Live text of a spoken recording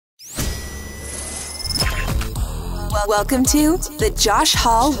Welcome to the Josh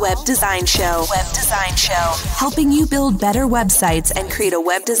Hall Web Design Show. Helping you build better websites and create a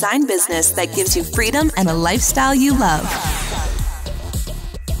web design business that gives you freedom and a lifestyle you love.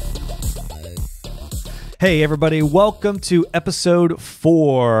 Hey everybody, welcome to episode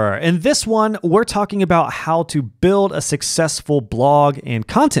 4. In this one, we're talking about how to build a successful blog and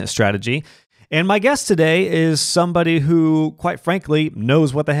content strategy. And my guest today is somebody who, quite frankly,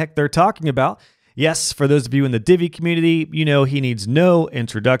 knows what the heck they're talking about. Yes, for those of you in the Divi community, you know he needs no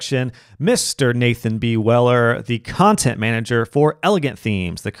introduction. Mr. Nathan B. Weller, the content manager for Elegant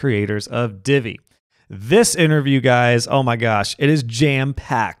Themes, the creators of Divi. This interview, guys, oh my gosh, it is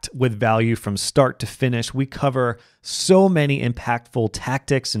jam-packed with value from start to finish. We cover so many impactful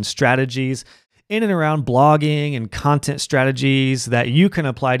tactics and strategies in and around blogging and content strategies that you can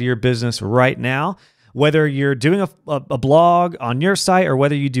apply to your business right now. Whether you're doing a blog on your site or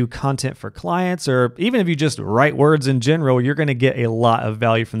whether you do content for clients, or even if you just write words in general, you're going to get a lot of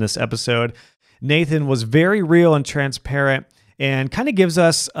value from this episode. Nathan was very real and transparent and kind of gives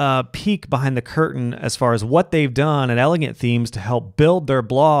us a peek behind the curtain as far as what they've done at Elegant Themes to help build their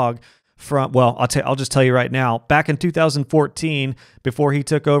blog from, well, I'll just tell you right now, back in 2014, before he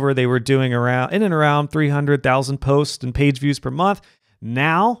took over, they were doing around 300,000 posts and page views per month.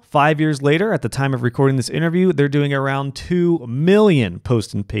 Now, 5 years later, at the time of recording this interview, they're doing around 2 million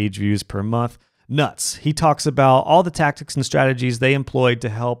post and page views per month. Nuts. He talks about all the tactics and strategies they employed to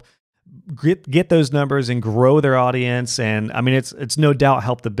help get those numbers and grow their audience. And I mean, it's no doubt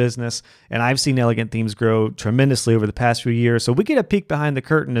helped the business. And I've seen Elegant Themes grow tremendously over the past few years. So we get a peek behind the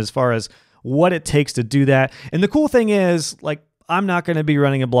curtain as far as what it takes to do that. And the cool thing is, like, I'm not going to be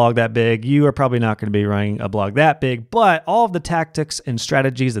running a blog that big. You are probably not going to be running a blog that big, but all of the tactics and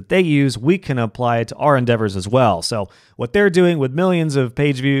strategies that they use, we can apply to our endeavors as well. So what they're doing with millions of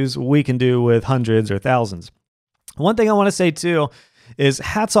page views, we can do with hundreds or thousands. One thing I want to say too is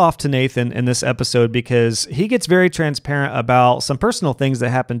hats off to Nathan in this episode, because he gets very transparent about some personal things that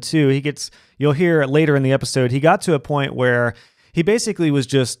happened too. You'll hear later in the episode, he got to a point where he basically was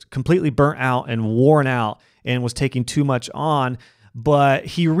just completely burnt out and worn out and was taking too much on, but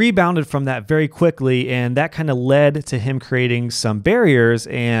he rebounded from that very quickly, and that kind of led to him creating some barriers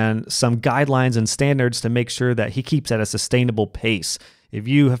and some guidelines and standards to make sure that he keeps at a sustainable pace. If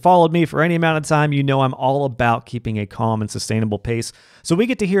you have followed me for any amount of time, you know I'm all about keeping a calm and sustainable pace. So we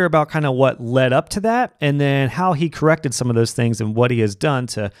get to hear about kind of what led up to that, and then how he corrected some of those things and what he has done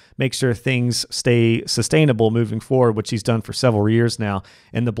to make sure things stay sustainable moving forward, which he's done for several years now,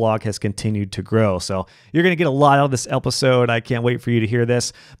 and the blog has continued to grow. So you're going to get a lot out of this episode. I can't wait for you to hear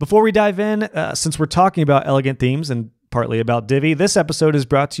this. Before we dive in, since we're talking about Elegant Themes and partly about Divi, this episode is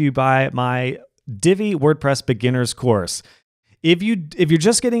brought to you by my Divi Wordpress Beginners Course. If you're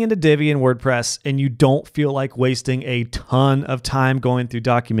just getting into Divi and WordPress and you don't feel like wasting a ton of time going through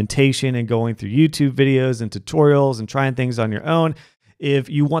documentation and going through YouTube videos and tutorials and trying things on your own, if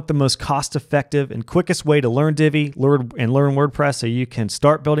you want the most cost-effective and quickest way to learn Divi learn WordPress so you can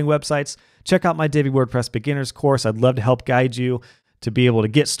start building websites, check out my Divi WordPress Beginners Course. I'd love to help guide you to be able to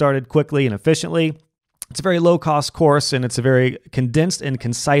get started quickly and efficiently. It's a very low-cost course, and it's a very condensed and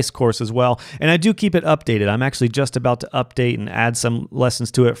concise course as well. And I do keep it updated. I'm actually just about to update and add some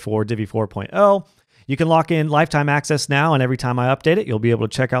lessons to it for Divi 4.0. You can lock in lifetime access now, and every time I update it, you'll be able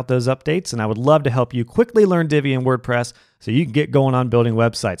to check out those updates. And I would love to help you quickly learn Divi and WordPress so you can get going on building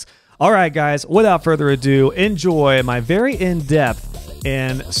websites. All right, guys, without further ado, enjoy my very in-depth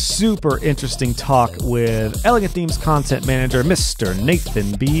and super interesting talk with Elegant Themes content manager, Mr.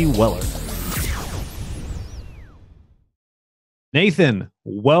 Nathan B. Weller. Nathan,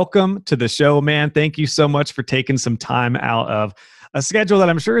 welcome to the show, man. Thank you so much for taking some time out of a schedule that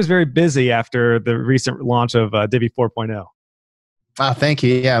I'm sure is very busy after the recent launch of Divi 4.0. Thank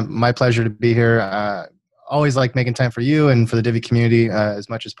you. Yeah, my pleasure to be here. Always like making time for you and for the Divi community as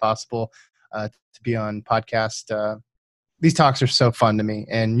much as possible to be on podcast. These talks are so fun to me.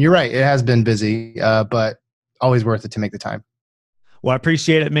 And you're right, it has been busy, but always worth it to make the time. Well, I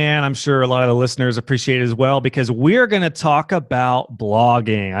appreciate it, man. I'm sure a lot of the listeners appreciate it as well, because we're going to talk about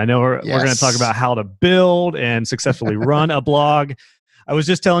blogging. I know we're going to talk about how to build and successfully run a blog. I was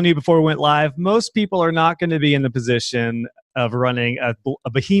just telling you before we went live, most people are not going to be in the position of running a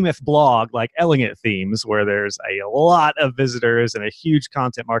behemoth blog like Elegant Themes, where there's a lot of visitors and a huge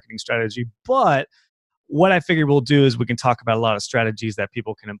content marketing strategy. But what I figured we'll do is we can talk about a lot of strategies that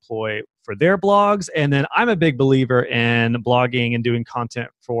people can employ for their blogs. And then I'm a big believer in blogging and doing content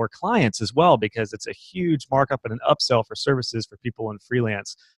for clients as well, because it's a huge markup and an upsell for services for people in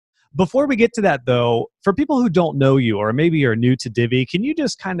freelance. Before we get to that, though, for people who don't know you or maybe are new to Divi, can you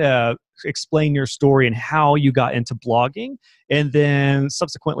just kind of explain your story and how you got into blogging, and then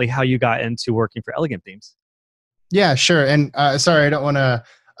subsequently how you got into working for Elegant Themes? Yeah, sure. And sorry, I don't want to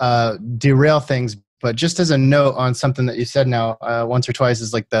derail things, but just as a note on something that you said now once or twice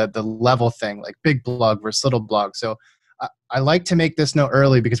is like the level thing, like big blog versus little blog. So I like to make this note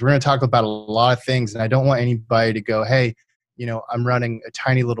early because we're going to talk about a lot of things, and I don't want anybody to go, hey, I'm running a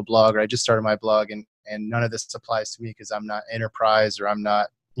tiny little blog, or I just started my blog, and none of this applies to me because I'm not enterprise or I'm not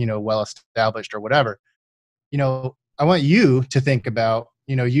well established or whatever. I want you to think about,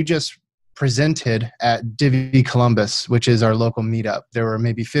 you just presented at Divi Columbus, which is our local meetup. There were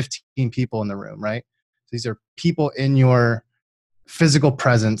maybe 15 people in the room, right? These are people in your physical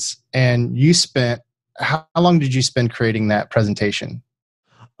presence, and how long did you spend creating that presentation?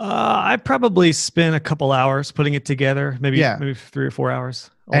 I probably spent a couple hours putting it together, maybe 3 or 4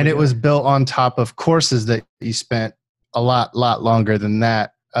 hours. And it was built on top of courses that you spent a lot longer than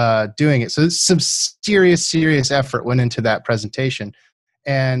that doing it. So some serious effort went into that presentation.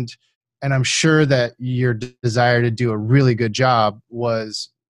 And I'm sure that your desire to do a really good job was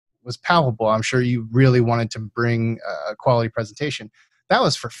palpable. I'm sure you really wanted to bring a quality presentation. That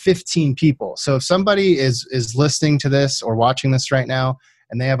was for 15 people. So if somebody is listening to this or watching this right now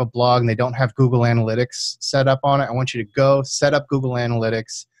and they have a blog and they don't have Google Analytics set up on it, I want you to go set up Google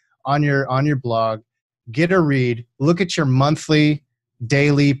Analytics on your blog, get a read, look at your monthly,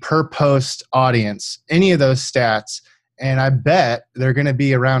 daily, per post audience, any of those stats, and I bet they're going to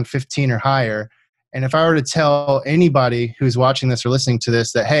be around 15 or higher. And if I were to tell anybody who's watching this or listening to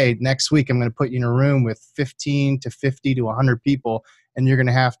this that, hey, next week I'm going to put you in a room with 15 to 50 to 100 people, and you're going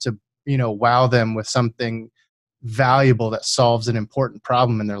to have to, wow them with something valuable that solves an important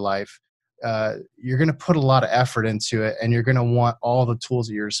problem in their life, you're going to put a lot of effort into it, and you're going to want all the tools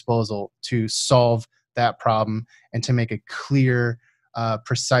at your disposal to solve that problem and to make a clear,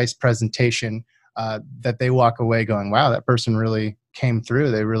 precise presentation that they walk away going, wow, that person really came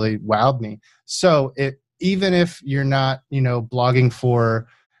through. They really wowed me. So even if you're not, blogging for,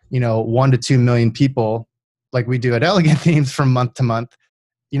 1 to 2 million people like we do at Elegant Themes from month to month,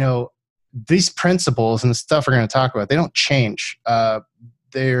 these principles and the stuff we're going to talk about, they don't change.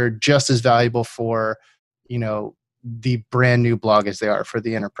 They're just as valuable for, the brand new blog as they are for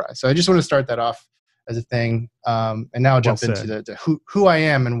the enterprise. So I just want to start that off as a thing. And now I'll jump into the who I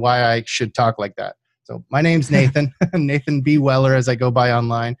am and why I should talk like that. So my name's Nathan, Nathan B. Weller, as I go by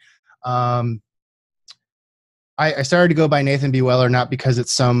online. I started to go by Nathan B. Weller, not because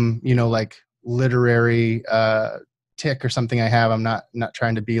it's some, like literary tick or something I have. I'm not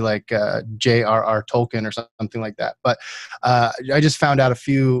trying to be like J.R.R. Tolkien or something like that. But I just found out a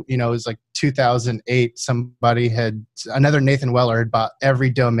few, it was like 2008, another Nathan Weller had bought every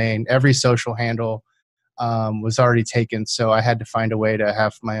domain, every social handle was already taken. So I had to find a way to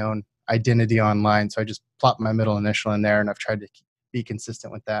have my own identity online. So I just plopped my middle initial in there, and I've tried to be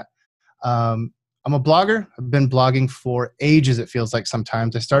consistent with that. I'm a blogger. I've been blogging for ages, it feels like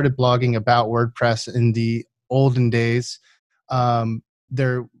sometimes. I started blogging about WordPress in the olden days.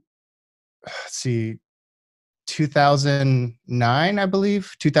 2009, I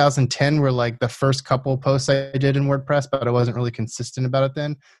believe, 2010 were like the first couple posts I did in WordPress, but I wasn't really consistent about it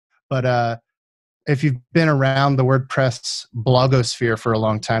then. But if you've been around the WordPress blogosphere for a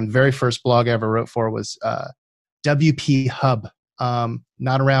long time, the very first blog I ever wrote for was WP Hub.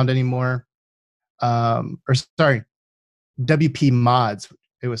 Not around anymore. WP Mods.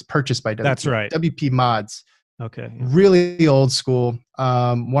 It was purchased by WP. That's right. WP Mods. Okay. Yeah. Really old school.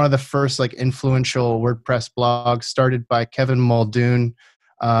 One of the first like influential WordPress blogs, started by Kevin Muldoon.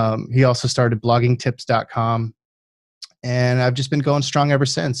 He also started bloggingtips.com. And I've just been going strong ever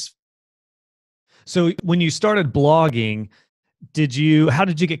since. So when you started blogging, how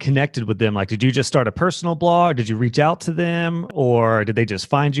did you get connected with them? Like, did you just start a personal blog? Did you reach out to them, or did they just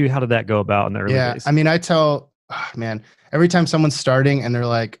find you? How did that go about in the early days? I mean, every time someone's starting and they're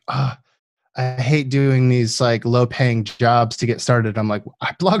like, I hate doing these like low paying jobs to get started. I'm like,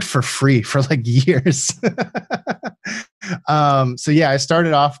 I blogged for free for like years. So yeah, I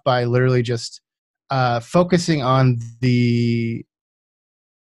started off by literally just focusing on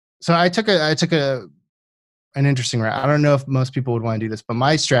so I took an interesting route. I don't know if most people would want to do this, but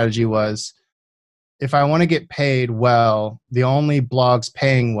my strategy was, if I want to get paid well, the only blogs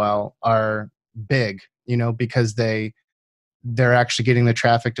paying well are big, because they're actually getting the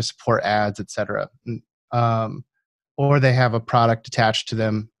traffic to support ads, et cetera. Or they have a product attached to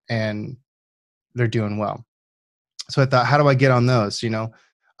them and they're doing well. So I thought, how do I get on those?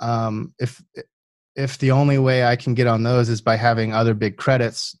 if the only way I can get on those is by having other big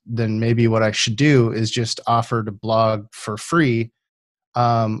credits, then maybe what I should do is just offer to blog for free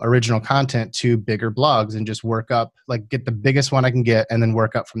original content to bigger blogs and just work up, like get the biggest one I can get and then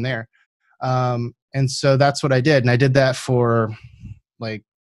work up from there. And so that's what I did. And I did that for like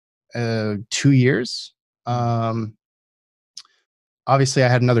 2 years. Obviously I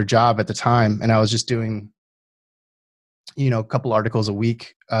had another job at the time and I was just doing, a couple articles a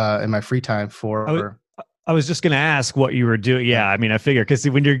week in my free time for. I was just going to ask what you were doing. Yeah. I mean, I figure because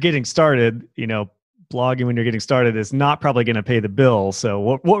when you're getting started, blogging when you're getting started is not probably going to pay the bill. So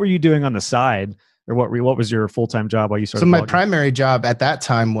what were you doing on the side, or what was your full-time job while you started? So my blogging? primary job at that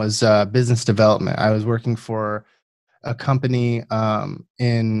time was business development. I was working for a company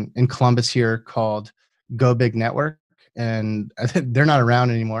in Columbus here called Go Big Network, and they're not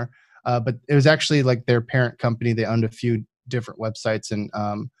around anymore. But it was actually like their parent company. They owned a few different websites, and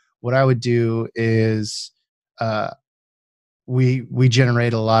what I would do is we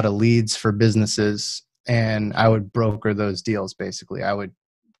generate a lot of leads for businesses, and I would broker those deals. Basically, I would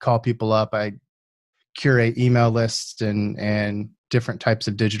call people up. I curate email lists and different types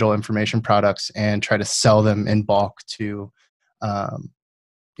of digital information products and try to sell them in bulk to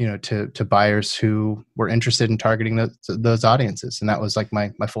to buyers who were interested in targeting those audiences. And that was like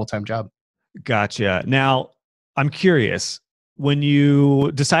my full-time job. Gotcha. Now I'm curious, when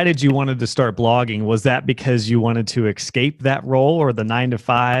you decided you wanted to start blogging, was that because you wanted to escape that role or the 9 to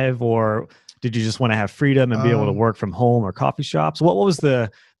 5, or did you just want to have freedom and be able to work from home or coffee shops? What was the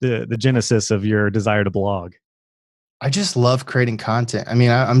genesis of your desire to blog? I just love creating content. I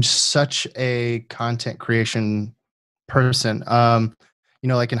mean, I'm just such a content creation person.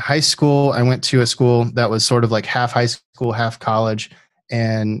 Like in high school, I went to a school that was sort of like half high school, half college.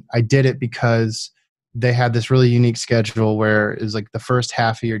 And I did it because they had this really unique schedule where it was like the first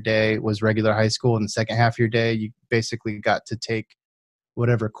half of your day was regular high school, and the second half of your day, you basically got to take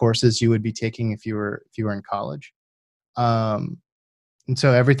whatever courses you would be taking if you were in college. And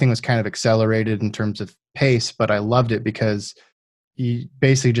so everything was kind of accelerated in terms of pace, but I loved it because you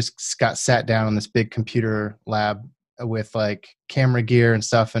basically just got sat down in this big computer lab with like camera gear and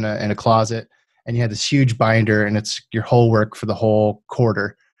stuff in a closet, and you had this huge binder, and it's your whole work for the whole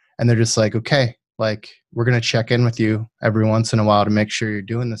quarter. And they're just like, okay, like we're going to check in with you every once in a while to make sure you're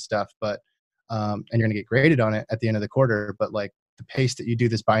doing this stuff, but and you're going to get graded on it at the end of the quarter, but like the pace that you do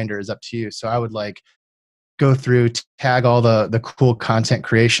this binder is up to you. So I would like go through, tag all the cool content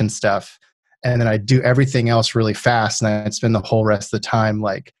creation stuff, and then I'd do everything else really fast, and I'd spend the whole rest of the time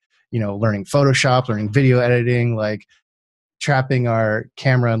like learning Photoshop, learning video editing, like trapping our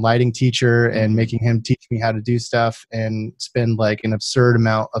camera and lighting teacher and making him teach me how to do stuff, and spend like an absurd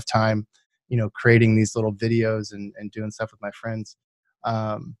amount of time creating these little videos and doing stuff with my friends.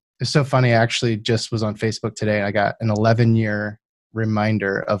 It's so funny. I actually just was on Facebook today, and I got an 11-year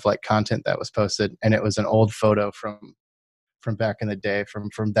reminder of like content that was posted, and it was an old photo from back in the day,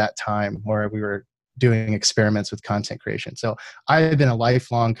 from that time where we were doing experiments with content creation. So I've been a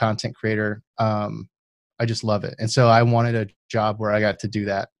lifelong content creator. I just love it. And so I wanted a job where I got to do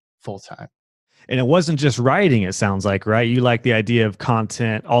that full time. And it wasn't just writing, it sounds like, right? You like the idea of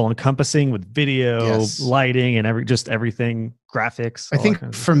content all encompassing with video, Yes. lighting, and everything, graphics. I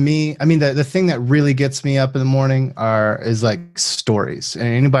think for me, I mean, the thing that really gets me up in the morning is like stories. And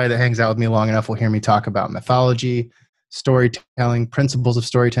anybody that hangs out with me long enough will hear me talk about mythology, storytelling, principles of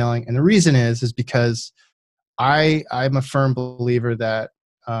storytelling. And the reason is because I'm a firm believer that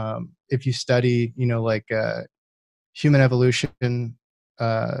if you study, human evolution,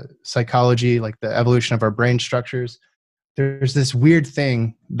 psychology, like the evolution of our brain structures, there's this weird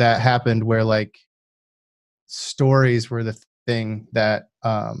thing that happened where like stories were the thing that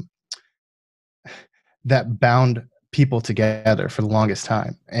that bound people together for the longest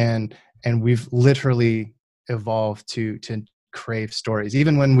time, and we've literally evolved to crave stories.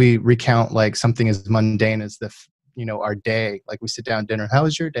 Even when we recount like something as mundane as our day, like we sit down dinner, how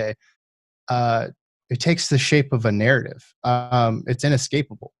was your day? It takes the shape of a narrative. It's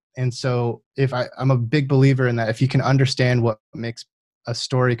inescapable. And so I'm a big believer in that. If you can understand what makes a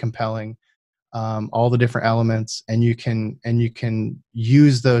story compelling, all the different elements, and you can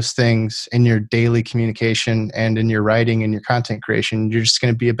use those things in your daily communication and in your writing and your content creation, you're just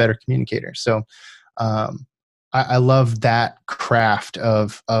going to be a better communicator. So I love that craft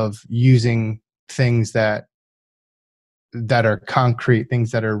of using things that are concrete,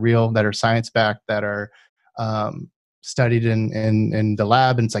 things that are real, that are science-backed, that are studied in the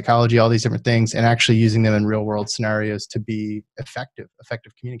lab and psychology, all these different things, and actually using them in real-world scenarios to be effective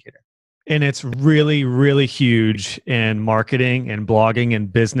communicator. And it's really, really huge in marketing and blogging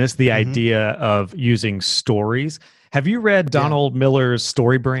and business, the Hmm. idea of using stories. Have you read Yeah. Donald Miller's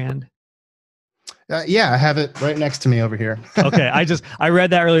Story Brand? Yeah, I have it right next to me over here. Okay, I read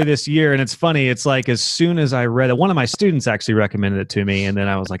that earlier this year, and it's funny. It's like as soon as I read it, one of my students actually recommended it to me, and then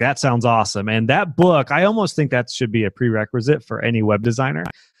I was like, "That sounds awesome." And that book, I almost think that should be a prerequisite for any web designer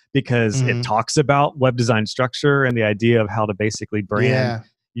because it Hmm. talks about web design structure and the idea of how to basically brand Yeah.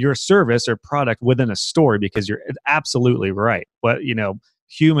 your service or product within a story. Because you're absolutely right. But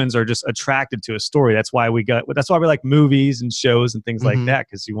humans are just attracted to a story. That's why we like movies and shows and things like Hmm. that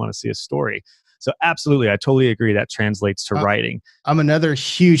because you want to see a story. So absolutely, I totally agree. That translates to writing. I'm another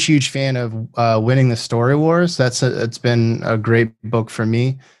huge fan of Winning the Story Wars. It's been a great book for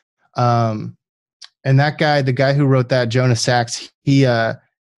me. Um, and that guy, the guy who wrote that, Jonah Sachs, he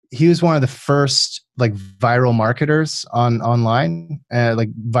was one of the first like viral marketers online, like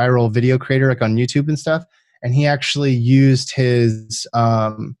viral video creator, like on YouTube and stuff. And he actually used his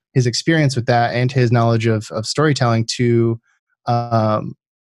experience with that and his knowledge of storytelling um,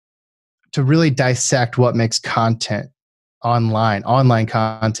 to really dissect what makes content online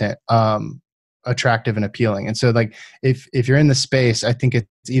content attractive and appealing. And so like if you're in the space, I think it's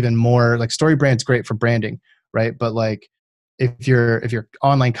even more like story brand's great for branding, right? But like if you're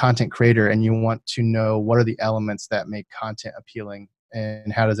online content creator and you want to know what are the elements that make content appealing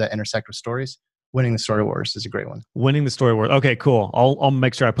and how does that intersect with stories, Winning the Story Wars is a great one. Winning the Story Wars. Okay, cool. I'll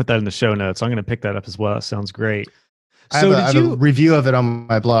make sure I put that in the show notes. I'm going to pick that up as well. That sounds great. So I did have a you? review of it on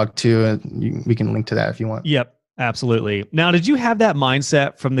my blog too, and we can link to that if you want. Yep, absolutely. Now, did you have that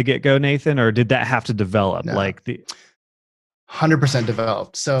mindset from the get go, Nathan, or did that have to develop? No, Like the 100%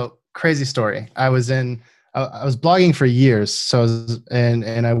 developed. So crazy story. I was blogging for years.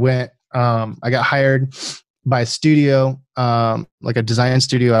 And I went, I got hired by a studio, like a design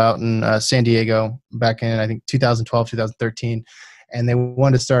studio out in San Diego back in, I think 2012, 2013. And they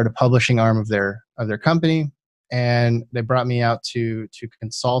wanted to start a publishing arm of their company. And they brought me out to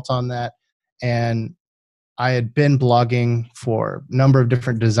consult on that. And I had been blogging for a number of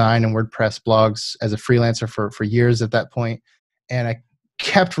different design and WordPress blogs as a freelancer for years at that point, and I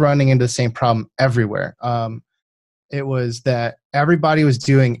kept running into the same problem everywhere. It was that everybody was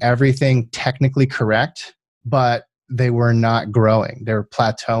doing everything technically correct, but they were not growing. They were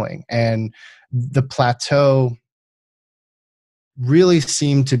plateauing, and the plateau really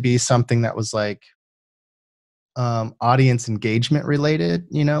seemed to be something that was like audience engagement related.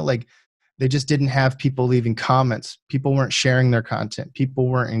 Like they just didn't have people leaving comments. People weren't sharing their content. People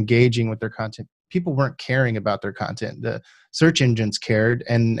weren't engaging with their content. People weren't caring about their content. The search engines cared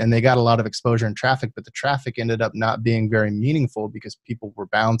and they got a lot of exposure and traffic, but the traffic ended up not being very meaningful because people were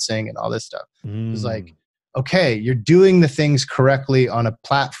bouncing and all this stuff. It was like, okay, you're doing the things correctly on a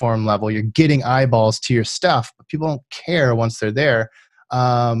platform level. You're getting eyeballs to your stuff, but people don't care once they're there.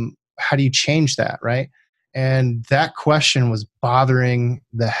 How do you change that, right? And that question was bothering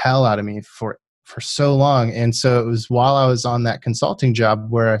the hell out of me for so long. And so it was while I was on that consulting job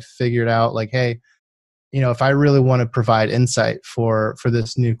where I figured out like, hey, if I really want to provide insight for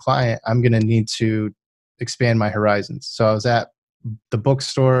this new client, I'm going to need to expand my horizons. So I was at the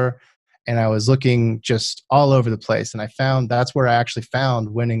bookstore and I was looking just all over the place, and that's where I actually found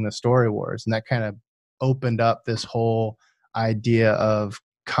Winning the Story Wars, and that kind of opened up this whole idea of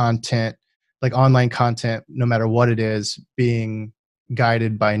content, like online content, no matter what it is, being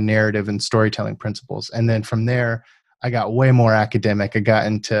guided by narrative and storytelling principles. And then from there, I got way more academic. I got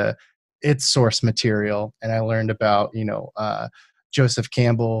into its source material, and I learned about Joseph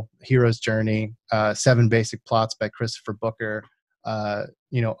Campbell, Hero's Journey, Seven Basic Plots by Christopher Booker,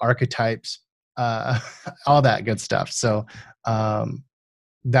 archetypes, uh, all that good stuff. So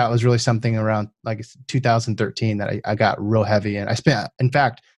that was really something around like 2013 that I got real heavy. And in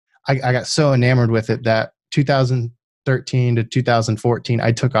fact, I got so enamored with it that 2013 to 2014,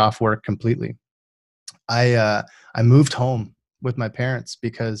 I took off work completely. I moved home with my parents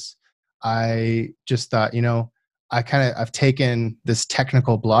because I just thought, I've taken this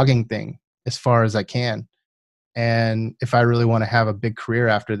technical blogging thing as far as I can. And if I really want to have a big career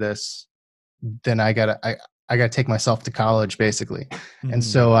after this, then I gotta take myself to college basically. And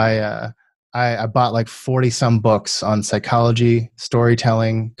so I bought like 40 some books on psychology,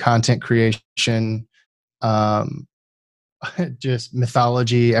 storytelling, content creation, um, just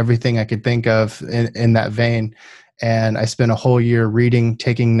mythology, everything I could think of in that vein. And I spent a whole year reading,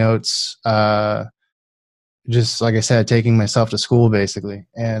 taking notes, just like I said, taking myself to school basically.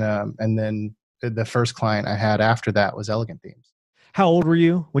 And then the first client I had after that was Elegant Themes. How old were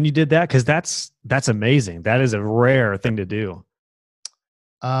you when you did that? Because that's amazing. That is a rare thing to do.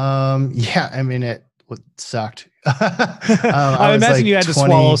 Yeah, I mean, sucked. I I was imagine like you had to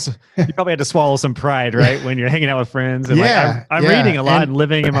swallow. 20. You probably had to swallow some pride, right, when you're hanging out with friends and like Yeah, I'm reading yeah. a lot And and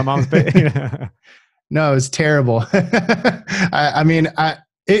living in my mom's basement. no, it was terrible. I mean,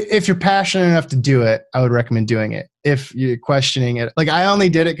 if you're passionate enough to do it, I would recommend doing it. If you're questioning it, like I only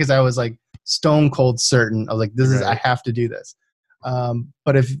did it because I was like stone cold certain. I was like, I Right. have to do this.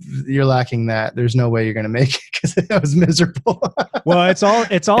 But if you're lacking that, there's no way you're going to make it because it was miserable. Well,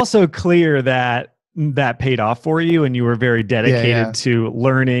 it's also clear that that paid off for you and you were very Yeah, dedicated yeah, to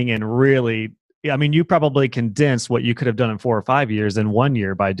learning and really, I mean, you probably condensed what you could have done in 4 or 5 years in 1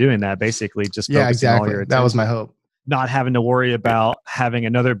 year by doing that, basically just yeah, focusing all exactly. your That was my attention, hope. not having to worry about having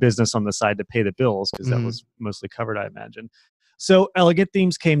another business on the side to pay the bills because that Mhm. was mostly covered, I imagine. So Elegant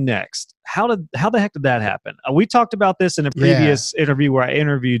Themes came next. How the heck did that happen? We talked about this in a Yeah. previous interview where I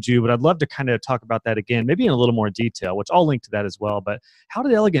interviewed you, but I'd love to kind of talk about that again, maybe in a little more detail, which I'll link to that as well. But how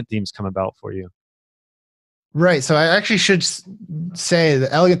did Elegant Themes come about for you? Right. So I actually should say that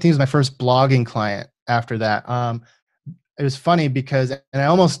Elegant Theme is my first blogging client after that. It was funny because, and I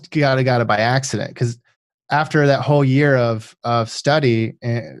almost got it by accident because after that whole year of study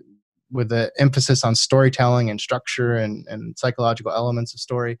with the emphasis on storytelling and structure and psychological elements of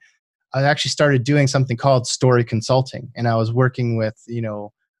story, I actually started doing something called story consulting, and I was working with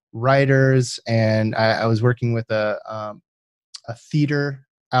writers, and I was working with a theater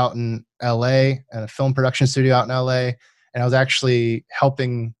out in LA and a film production studio out in LA, and I was actually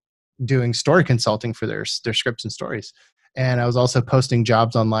helping doing story consulting for their scripts and stories. And I was also posting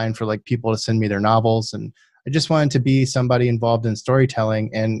jobs online for like people to send me their novels, and I just wanted to be somebody involved in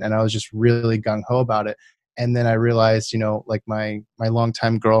storytelling, and I was just really gung ho about it. And then I realized, like my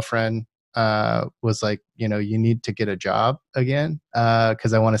longtime girlfriend was like, you need to get a job again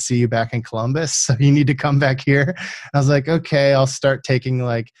because I want to see you back in Columbus. So you need to come back here. And I was like, okay, I'll start taking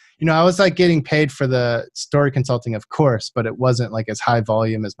like, I was like getting paid for the story consulting, of course, but it wasn't like as high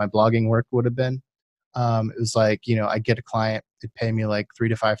volume as my blogging work would have been. It was like, I get a client, it'd pay me like $3,000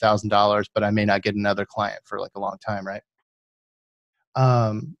 to $5,000, but I may not get another client for like a long time, right?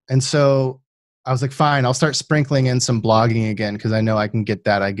 And so I was like, fine, I'll start sprinkling in some blogging again because I know I can get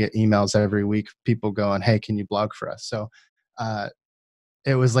that. I get emails every week, people going, hey, can you blog for us? So uh,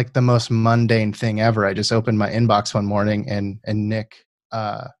 it was like the most mundane thing ever. I just opened my inbox one morning, and Nick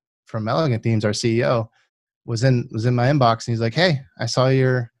from Elegant Themes, our CEO, was in my inbox, and he's like, hey,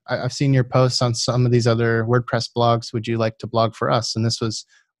 I've seen your posts on some of these other WordPress blogs. Would you like to blog for us? And this was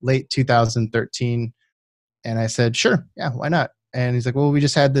late 2013. And I said, sure. Yeah, why not? And he's like, well, we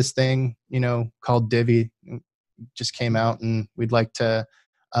just had this thing, called Divi, just came out, and we'd like to,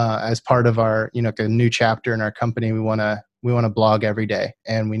 as part of our, a new chapter in our company, we want to blog every day,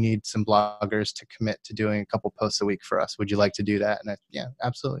 and we need some bloggers to commit to doing a couple posts a week for us. Would you like to do that? And yeah,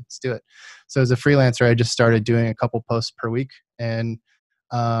 absolutely, let's do it. So as a freelancer, I just started doing a couple posts per week, and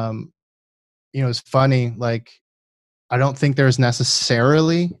um, it's funny, like I don't think there's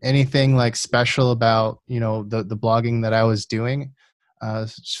necessarily anything like special about the blogging that I was doing,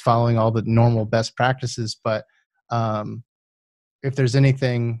 just following all the normal best practices. But um, if there's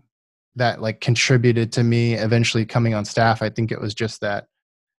anything that like contributed to me eventually coming on staff, I think it was just that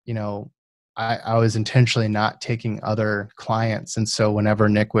you know I was intentionally not taking other clients, and so whenever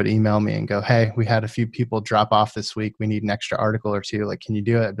Nick would email me and go, "Hey, we had a few people drop off this week. We need an extra article or two. Like, can you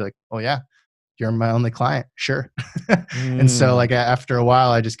do it?" I'd be like, "Oh yeah, you're my only client, sure." And so like Mm. after a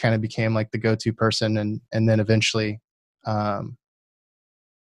while, I just kind of became like the go-to person, and then eventually, um,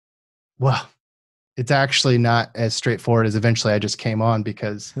 well, it's actually not as straightforward as eventually I just came on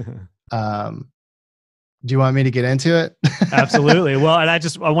because um, do you want me to get into it? Absolutely. Well, and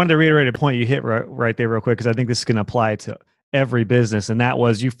I wanted to reiterate a point you hit right there real quick because I think this can apply to every business, and that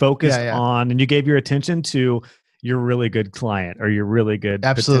was you Yeah, focused yeah, on and you gave your attention to your really good client or your really good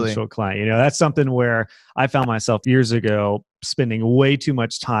absolutely. potential client. That's something where I found myself years ago spending way too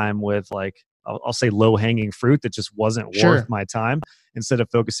much time with like I'll say low hanging fruit that just wasn't worth Sure. my time instead of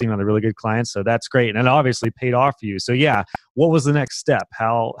focusing on the really good clients. So that's great, and it obviously paid off for you. So yeah, what was the next step?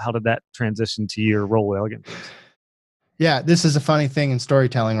 How did that transition to your role with Elegant Themes? Yeah, this is a funny thing in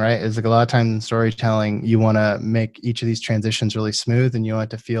storytelling, right? Is like a lot of times in storytelling, you want to make each of these transitions really smooth, and you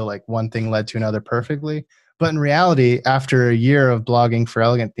want it to feel like one thing led to another perfectly. But in reality, after a year of blogging for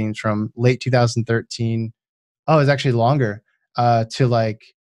Elegant Themes from late 2013, oh, it was actually longer, to like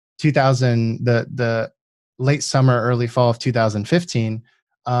 2000, the late summer, early fall of 2015.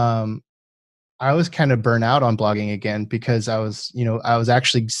 Um, I was kind of burnt out on blogging again because I was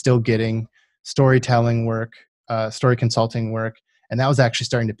actually still getting storytelling work, story consulting work, and that was actually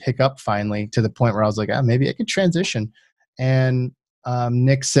starting to pick up finally to the point where I was like, maybe I could transition. And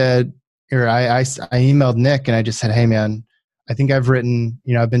Nick said, or I emailed Nick and I just said, hey man, I think I've written,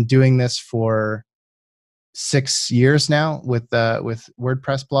 I've been doing this for 6 years now with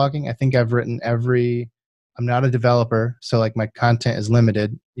WordPress blogging. I think I've written I'm not a developer, so like my content is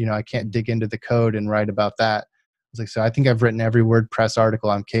limited. I can't dig into the code and write about that. I was like, so I think I've written every WordPress article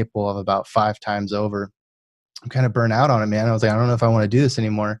I'm capable of about 5 times over. I'm kind of burnt out on it, man. I was like, I don't know if I want to do this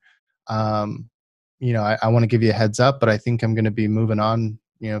anymore. I want to give you a heads up, but I think I'm going to be moving on,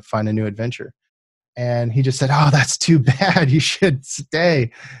 find a new adventure. And he just said, oh, that's too bad. You should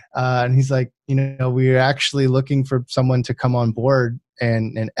stay. And he's like, we're actually looking for someone to come on board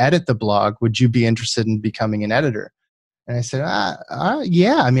and edit the blog. Would you be interested in becoming an editor? And I said,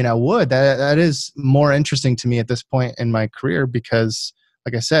 yeah, I would. That is more interesting to me at this point in my career because,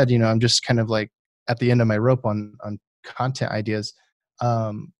 like I said, I'm just kind of like at the end of my rope on content ideas.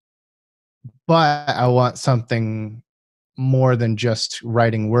 But I want something more than just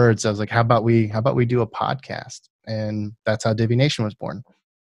writing words. I was like, how about we do a podcast? And that's how Divi Nation was born.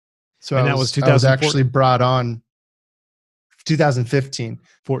 So and I was actually brought on 2015.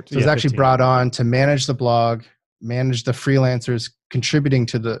 So I was actually 15. brought on to manage the blog, manage the freelancers contributing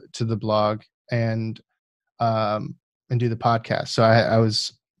to the blog, and do the podcast. So I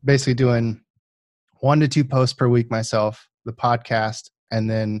was basically doing 1 to 2 posts per week myself, the podcast, and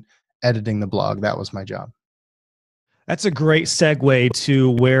then editing the blog. That was my job. That's a great segue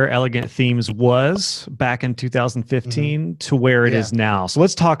to where Elegant Themes was back in 2015 to where it is now. So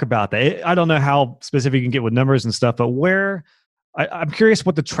let's talk about that. I don't know how specific you can get with numbers and stuff, but I'm curious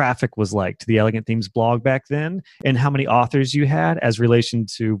what the traffic was like to the Elegant Themes blog back then and how many authors you had as relation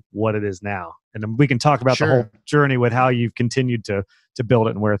to what it is now. And then we can talk about the whole journey with how you've continued to build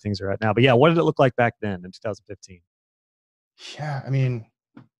it and where things are at now. But yeah, what did it look like back then in 2015? Yeah, I can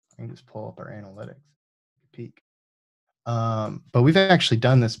just pull up our analytics, peek. But we've actually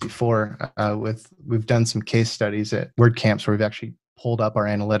done this before. We've done some case studies at WordCamps where we've actually pulled up our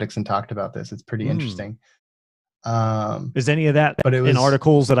analytics and talked about this. It's pretty interesting. Is any of that in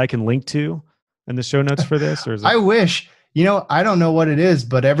articles that I can link to in the show notes for this? Or is it? I wish. I don't know what it is,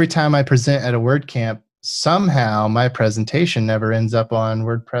 but every time I present at a WordCamp, somehow my presentation never ends up on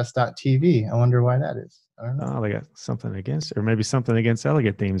WordPress.tv. I wonder why that is. I don't know. Oh, they got something against, or maybe something against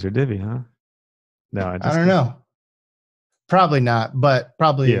Elegant Themes or Divi, huh? No, I don't know. Probably not, but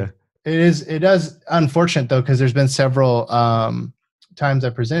probably it is. It is unfortunate though, because there's been several times I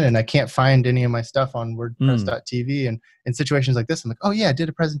presented and I can't find any of my stuff on WordPress.tv. And in situations like this, I'm like, oh yeah, I did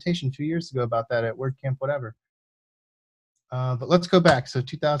a presentation 2 years ago about that at WordCamp, whatever. But let's go back. So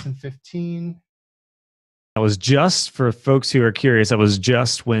 2015. That was just, for folks who are curious, that was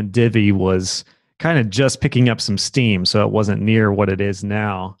just when Divi was kind of just picking up some steam. So it wasn't near what it is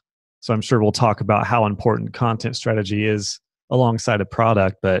now. So I'm sure we'll talk about how important content strategy is alongside a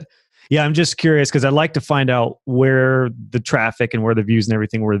product. But yeah, I'm just curious because I'd like to find out where the traffic and where the views and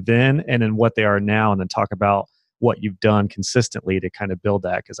everything were then and then what they are now, and then talk about what you've done consistently to kind of build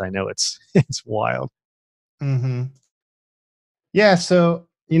that, because I know it's wild. Mm-hmm. Yeah, so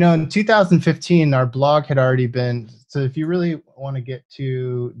in 2015, our blog had already been. So if you really want to get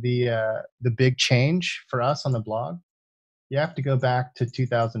to the big change for us on the blog, you have to go back to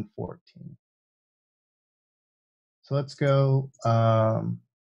 2014. So let's go.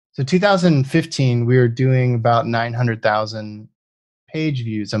 So 2015, we were doing about 900,000 page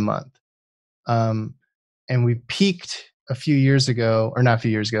views a month. And we peaked a few years ago, or not a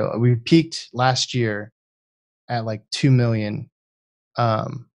few years ago, we peaked last year at like 2 million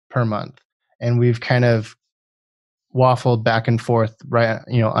per month. And we've kind of waffled back and forth right,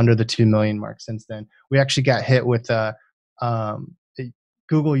 under the 2 million mark since then. We actually got hit with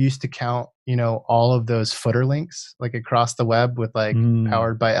Google used to count, all of those footer links like across the web with like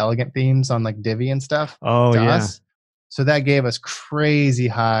powered by Elegant Themes on like Divi and stuff. Oh yeah. Us. So that gave us crazy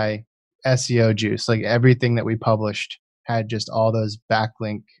high SEO juice. Like everything that we published had just all those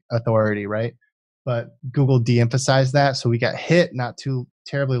backlink authority, right? But Google de-emphasized that. So we got hit not too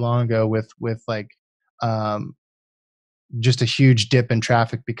terribly long ago with like just a huge dip in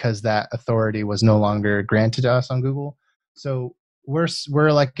traffic because that authority was no longer granted to us on Google. So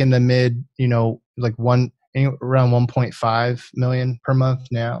we're like in the mid, like around 1.5 million per month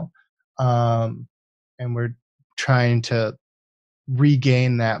now. And we're trying to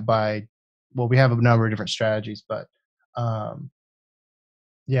regain that we have a number of different strategies, but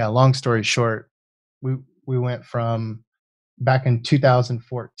yeah, long story short, we went from back in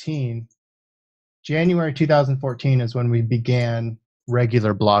 2014, January 2014 is when we began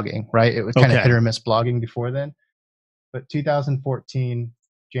regular blogging, right? It was kind of hit or miss blogging before then. But 2014,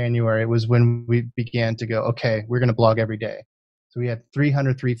 January was when we began to go, okay, we're going to blog every day. So we had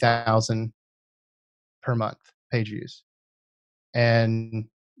 303,000 per month page views. And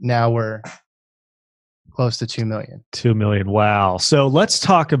now we're close to 2 million. 2 million. Wow. So let's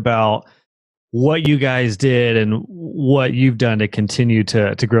talk about what you guys did and what you've done to continue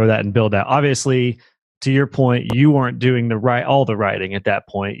to grow that and build that. Obviously, to your point, you weren't doing all the writing at that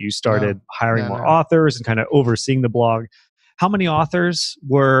point. You started hiring more authors and kind of overseeing the blog. How many authors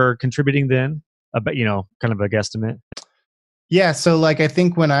were contributing then? About, kind of a guesstimate. Yeah, so like I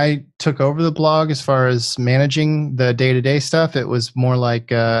think when I took over the blog, as far as managing the day-to-day stuff, it was more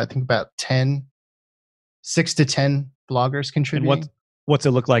like I think about 6 to 10 bloggers contributing. And what's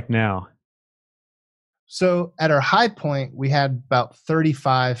it look like now? So at our high point, we had about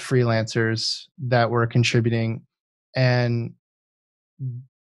 35 freelancers that were contributing, and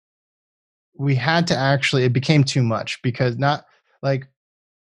we had to it became too much because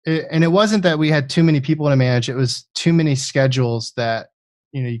and it wasn't that we had too many people to manage. It was too many schedules that,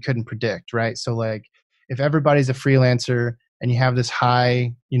 you couldn't predict, right? So like if everybody's a freelancer and you have this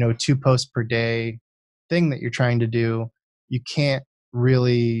high, 2 posts per day thing that you're trying to do, you can't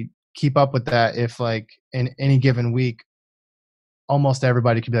really keep up with that if like in any given week, almost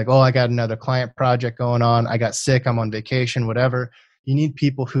everybody could be like, oh, I got another client project going on. I got sick. I'm on vacation, whatever. You need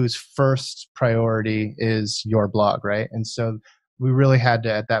people whose first priority is your blog, right? And so we really had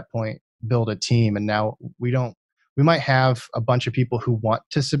to, at that point, build a team. And now we might have a bunch of people who want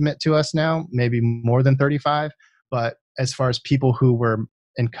to submit to us now, maybe more than 35. But as far as people who we're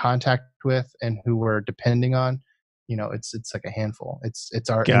in contact with and who we're depending on, it's like a handful. It's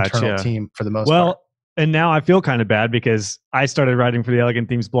our internal team for the most part. And now I feel kind of bad because I started writing for the Elegant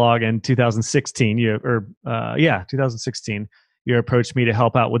Themes blog in 2016. 2016. You approached me to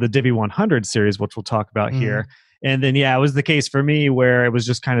help out with the Divi 100 series, which we'll talk about here. And then, it was the case for me where it was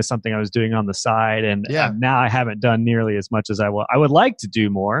just kind of something I was doing on the side. And now I haven't done nearly as much as I would like to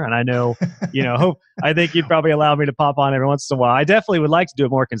do more. And I know, I think you'd probably allow me to pop on every once in a while. I definitely would like to do it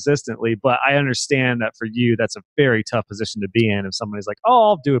more consistently, but I understand that for you, that's a very tough position to be in. If somebody's like, oh,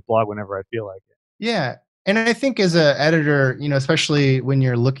 I'll do a blog whenever I feel like it. Yeah. And I think as an editor, especially when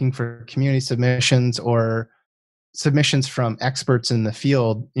you're looking for community submissions or submissions from experts in the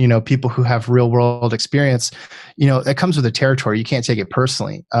field, people who have real world experience, that comes with the territory. You can't take it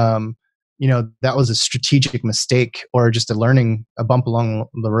personally. That was a strategic mistake or just a bump along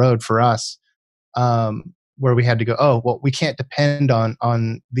the road for us, where we had to go, oh, well, we can't depend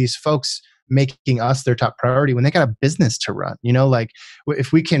on these folks making us their top priority when they got a business to run.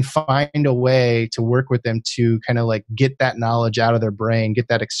 If we can find a way to work with them to kind of like get that knowledge out of their brain, get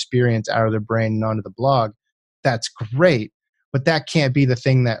that experience out of their brain and onto the blog, that's great. But that can't be the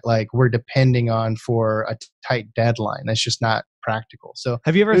thing that like we're depending on for a tight deadline. That's just not practical. So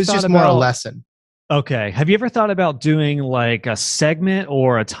have you ever it was just more a lesson. Okay. Have you ever thought about doing like a segment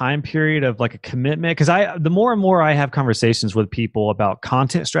or a time period of like a commitment? Because the more and more I have conversations with people about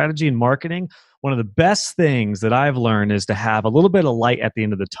content strategy and marketing, one of the best things that I've learned is to have a little bit of light at the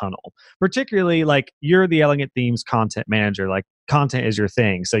end of the tunnel. Particularly like you're the Elegant Themes content manager, like content is your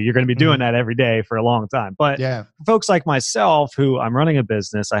thing. So you're going to be doing that every day for a long time. But for folks like myself, who I'm running a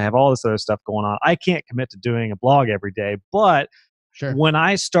business, I have all this other stuff going on. I can't commit to doing a blog every day, but when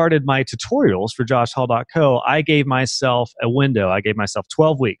I started my tutorials for joshhall.co, I gave myself a window. I gave myself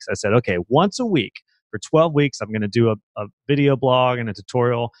 12 weeks. I said, okay, once a week for 12 weeks, I'm going to do a video blog and a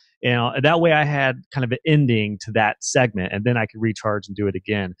tutorial. And that way I had kind of an ending to that segment, and then I could recharge and do it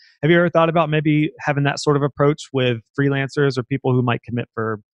again. Have you ever thought about maybe having that sort of approach with freelancers or people who might commit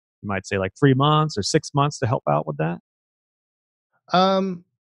for, you might say like 3 months or 6 months to help out with that?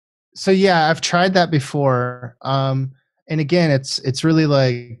 So yeah, I've tried that before. And again, it's really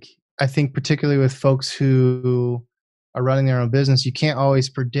like, I think particularly with folks who are running their own business, you can't always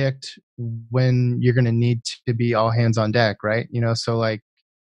predict when you're going to need to be all hands on deck, right? So like,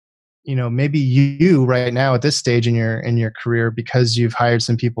 maybe you right now at this stage in your career, because you've hired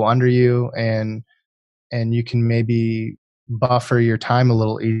some people under you and you can maybe buffer your time a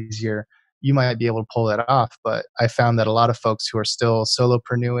little easier, you might be able to pull that off. But I found that a lot of folks who are still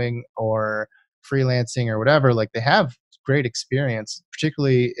solopreneuing or freelancing or whatever, like they have great experience,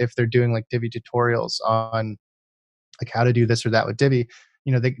 particularly if they're doing like Divi tutorials on like how to do this or that with Divi.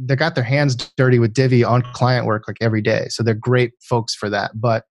 They got their hands dirty with Divi on client work like every day. So they're great folks for that.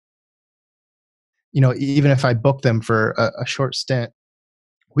 But, even if I book them for a short stint,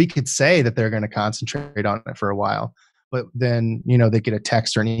 we could say that they're going to concentrate on it for a while. But then, they get a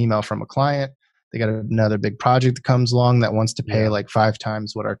text or an email from a client. They got another big project that comes along that wants to pay like 5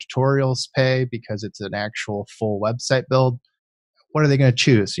 times what our tutorials pay because it's an actual full website build. What are they going to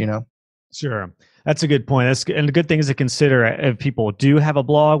choose, Sure. That's a good point. And the good thing is to consider if people do have a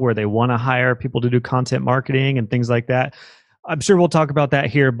blog where they want to hire people to do content marketing and things like that. I'm sure we'll talk about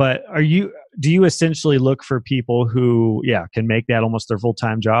that here, but do you essentially look for people who, can make that almost their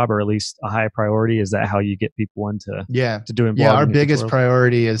full-time job or at least a high priority? Is that how you get people into to doing blogging? Yeah, our biggest tutorials?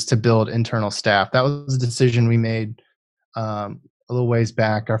 priority is to build internal staff. That was a decision we made a little ways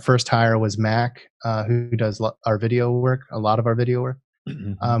back. Our first hire was Mac, who does our video work, a lot of our video work.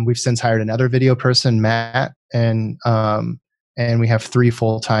 We've since hired another video person, Matt, and we have 3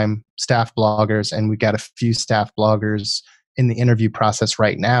 full-time staff bloggers, and we got a few staff bloggers in the interview process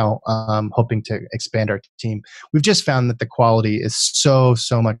right now, hoping to expand our team. We've just found that the quality is so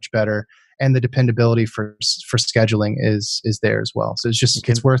much better, and the dependability for scheduling is there as well. So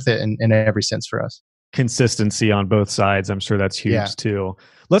it's worth it in every sense for us. Consistency on both sides. I'm sure that's huge too.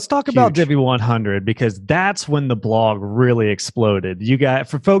 Let's talk about Divi 100 because that's when the blog really exploded. You got,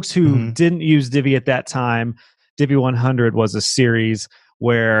 for folks who didn't use Divi at that time, Divi 100 was a series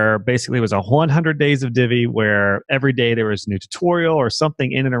where basically it was 100 days of Divi where every day there was a new tutorial or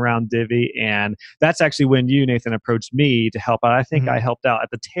something in and around Divi. And that's actually when you, Nathan, approached me to help out. I think I helped out at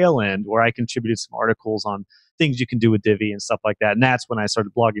the tail end where I contributed some articles on things you can do with Divi and stuff like that. And that's when I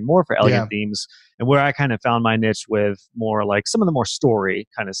started blogging more for Elegant Themes and where I kind of found my niche with more like some of the more story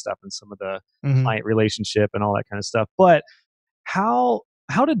kind of stuff and some of the client relationship and all that kind of stuff. But how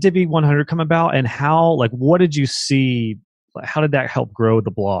did Divi 100 come about, and what did you see? How did that help grow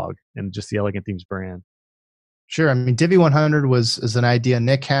the blog and just the Elegant Themes brand? Sure. I mean, Divi 100 was an idea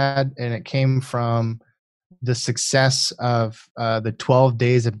Nick had, and it came from the success of the 12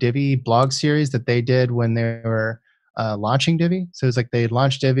 Days of Divi blog series that they did when they were launching Divi. So it was like they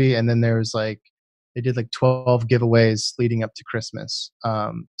launched Divi, and then there was they did 12 giveaways leading up to Christmas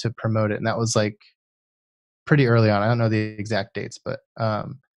to promote it. And that was pretty early on. I don't know the exact dates, but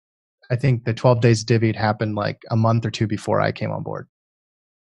I think the 12 Days of Divi had happened a month or 2 before I came on board.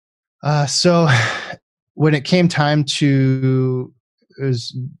 So when it came time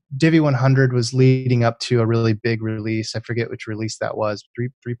Divi 100 was leading up to a really big release. I forget which release that was.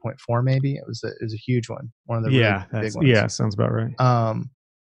 3.4 maybe. It was a huge one. One of the really big ones. Yeah, sounds about right.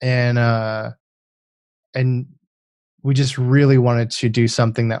 And we just really wanted to do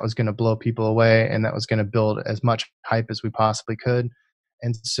something that was going to blow people away and that was going to build as much hype as we possibly could.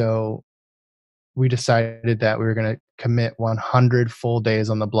 And so we decided that we were going to commit 100 full days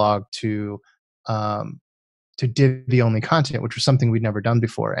on the blog to Divi only content, which was something we'd never done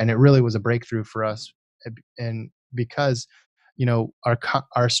before. And it really was a breakthrough for us. And because,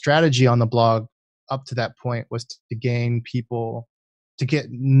 our strategy on the blog up to that point was to get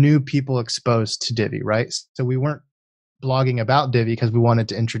new people exposed to Divi, right? So we weren't blogging about Divi because we wanted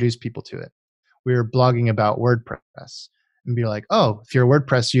to introduce people to it. We were blogging about WordPress and be like, oh, if you're a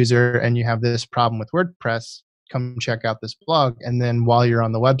WordPress user and you have this problem with WordPress, come check out this blog. And then while you're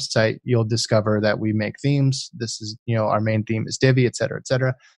on the website, you'll discover that we make themes. This is, our main theme is Divi, et cetera, et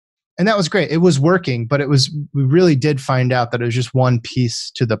cetera. And that was great. It was working, but we really did find out that it was just one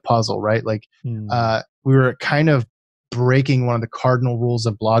piece to the puzzle, right? We were kind of breaking one of the cardinal rules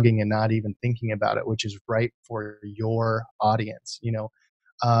of blogging and not even thinking about it, which is right for your audience,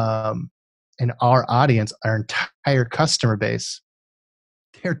 and our audience, our entire customer base,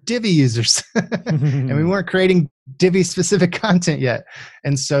 they're Divi users. And we weren't creating Divi specific content yet.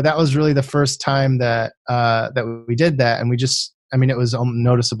 And so that was really the first time that we did that. And it was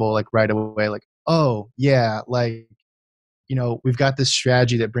noticeable right away, oh yeah, we've got this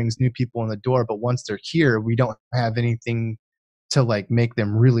strategy that brings new people in the door, but once they're here, we don't have anything to make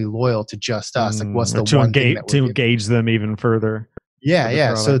them really loyal to just us. What's the one thing that to engage them even further?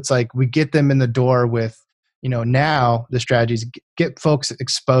 Yeah. So it's we get them in the door with, now the strategy is get folks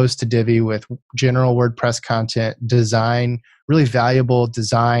exposed to Divi with general WordPress content, design, really valuable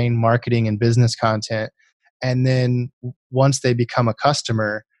design, marketing, and business content. And then once they become a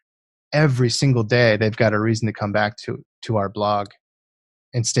customer, every single day they've got a reason to come back to our blog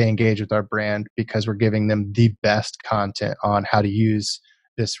and stay engaged with our brand because we're giving them the best content on how to use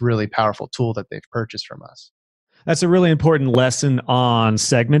this really powerful tool that they've purchased from us. That's a really important lesson on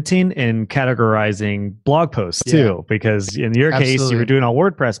segmenting and categorizing blog posts too, because in your case, you were doing all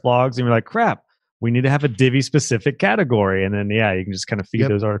WordPress blogs and you're like, crap, we need to have a Divi specific category. And then, you can just kind of feed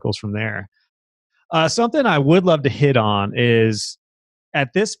those articles from there. Something I would love to hit on is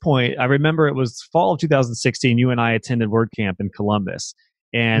at this point, I remember it was fall of 2016, you and I attended WordCamp in Columbus,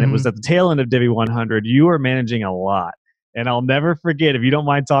 and it was at the tail end of Divi 100. You were managing a lot. And I'll never forget, if you don't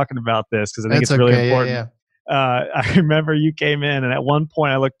mind talking about this, because I think it's really important. I remember you came in, and at one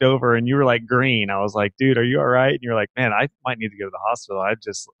point I looked over and you were like green. I was like, dude, are you all right? And you're like, man, I might need to go to the hospital.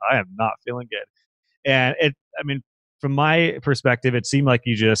 I am not feeling good. And I mean, from my perspective, it seemed like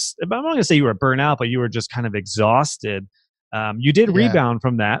I'm not going to say you were burnt out, but you were just kind of exhausted. You did Yeah. rebound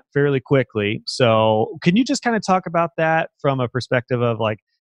from that fairly quickly. So can you just kind of talk about that from a perspective of like,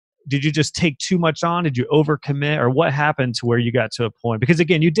 did you just take too much on? Did you overcommit, or what happened to where you got to a point? Because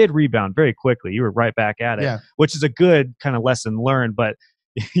again, you did rebound very quickly. You were right back at it, Yeah. which is a good kind of lesson learned. But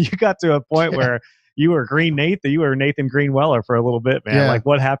you got to a point where you were Nathan Greenweller for a little bit, man. Yeah. Like,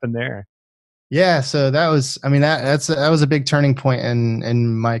 what happened there? Yeah, so that was, I mean, that was a big turning point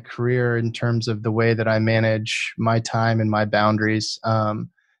in my career in terms of the way that I manage my time and my boundaries.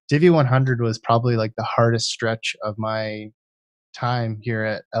 Divi 100 was probably like the hardest stretch of my time here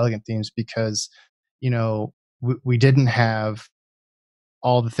at Elegant Themes because, we didn't have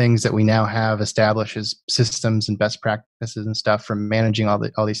all the things that we now have established as systems and best practices and stuff from managing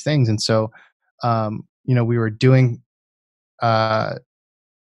all these things. And so, we were doing, uh,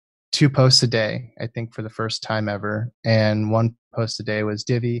 2 posts a day, I think, for the first time ever, and 1 post a day was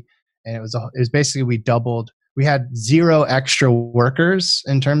Divi, and it was basically we had 0 extra workers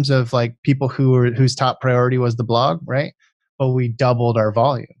in terms of like people whose top priority was the blog, right? But we doubled our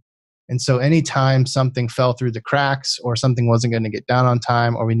volume. And so anytime something fell through the cracks or something wasn't going to get done on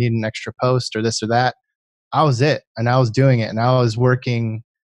time or we need an extra post or this or that, I was doing it, and I was working,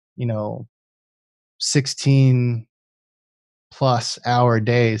 16 plus hour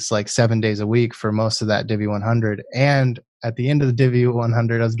days, like 7 days a week for most of that Divi 100. And at the end of the Divi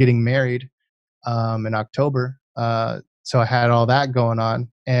 100, I was getting married in October. So I had all that going on,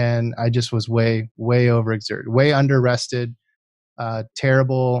 and I just was way, way overexerted, way under rested,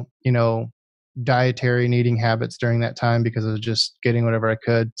 terrible, dietary and eating habits during that time because I was just getting whatever I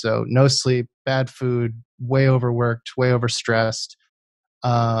could. So no sleep, bad food, way overworked, way overstressed.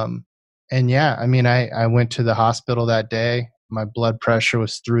 And yeah, I mean, I went to the hospital that day. My blood pressure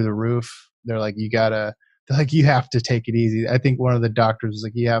was through the roof. They're like, you have to take it easy. I think one of the doctors was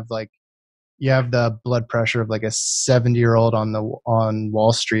like, you have the blood pressure of like a 70-year-old on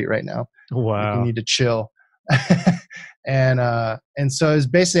Wall Street right now. Like, you Wow. need to chill. And so it was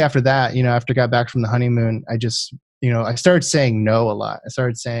basically after that, after I got back from the honeymoon, I just, I started saying no a lot. I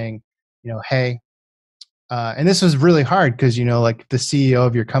started saying, hey, and this was really hard because, like the CEO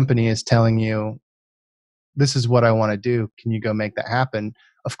of your company is telling you, this is what I want to do. Can you go make that happen?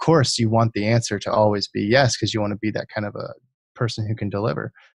 Of course, you want the answer to always be yes, because you want to be that kind of a person who can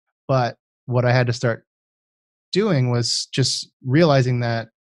deliver. But what I had to start doing was just realizing that,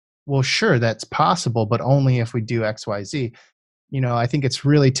 well, sure, that's possible, but only if we do X, Y, Z. I think it's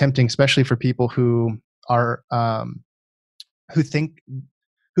really tempting, especially for people who are, who think,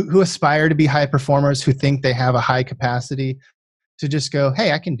 who aspire to be high performers, who think they have a high capacity, to just go,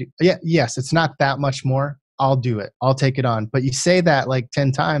 hey, I can do, yes, it's not that much more. I'll do it. I'll take it on. But you say that like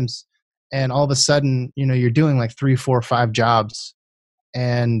 10 times, and all of a sudden, you're doing like 3, 4, 5 jobs,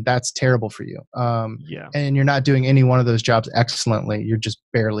 and that's terrible for you. And you're not doing any one of those jobs excellently. You're just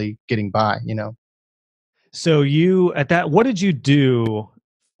barely getting by, So what did you do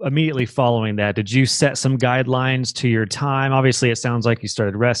immediately following that? Did you set some guidelines to your time? Obviously, it sounds like you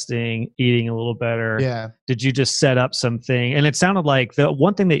started resting, eating a little better. Yeah. Did you just set up something? And it sounded like the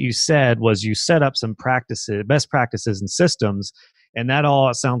one thing that you said was you set up some best practices and systems. And that all,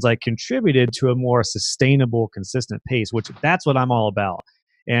 it sounds like, contributed to a more sustainable, consistent pace, which that's what I'm all about.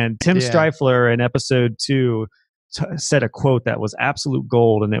 And Tim Streifler in episode 2 said a quote that was absolute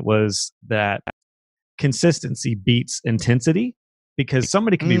gold. And it was that consistency beats intensity, because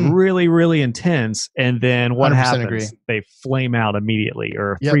somebody can be really, really intense, and then what happens? Agree. They flame out immediately,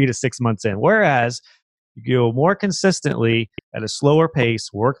 or 3 to 6 months in. Whereas you go more consistently at a slower pace,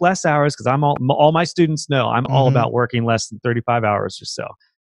 work less hours, because all my students know I'm all about working less than 35 hours or so.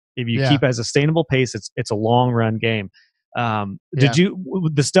 If you keep a sustainable pace, it's a long run game. Did you,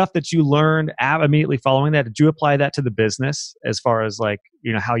 the stuff that you learned immediately following that, did you apply that to the business as far as like,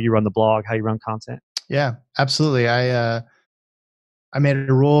 how you run the blog, how you run content? Yeah, absolutely. I made it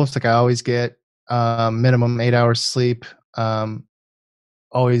a rule. It's like I always get minimum 8 hours sleep.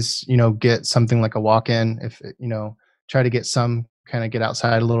 Always, get something like a walk-in. If try to get get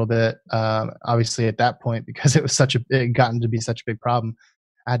outside a little bit. Obviously, at that point, because it had gotten to be such a big problem,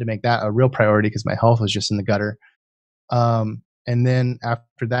 I had to make that a real priority because my health was just in the gutter. And then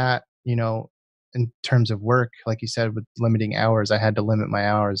after that, in terms of work, like you said, with limiting hours, I had to limit my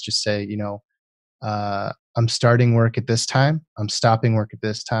hours. Just say, I'm starting work at this time, I'm stopping work at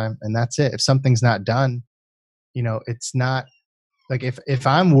this time, and that's it. If something's not done, it's not like if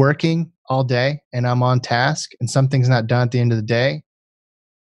I'm working all day and I'm on task and something's not done at the end of the day,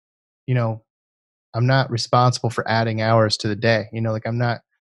 you know, I'm not responsible for adding hours to the day. Like I'm not,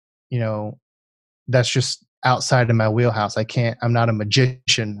 you know, that's just outside of my wheelhouse. I'm not a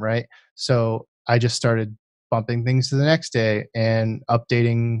magician, right? So I just started bumping things to the next day and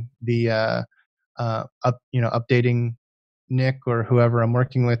updating updating Nick or whoever I'm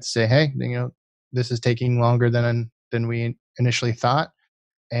working with to say, hey, this is taking longer than we initially thought.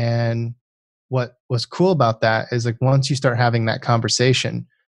 And what was cool about that is like once you start having that conversation,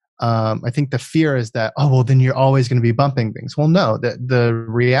 I think the fear is that, oh, well, then you're always going to be bumping things. Well, no, the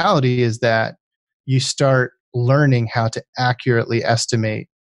reality is that you start learning how to accurately estimate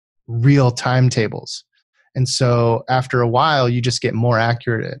real timetables. And so after a while, you just get more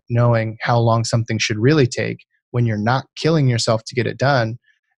accurate at knowing how long something should really take when you're not killing yourself to get it done.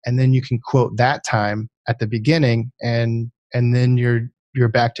 And then you can quote that time at the beginning, and then you're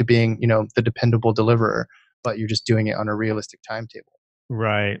back to being, the dependable deliverer, but you're just doing it on a realistic timetable.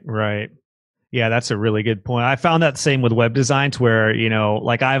 Right, right. Yeah, that's a really good point. I found that same with web design to where,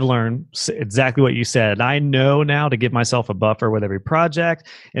 like I've learned exactly what you said. I know now to give myself a buffer with every project.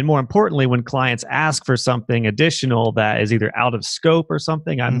 And more importantly, when clients ask for something additional that is either out of scope or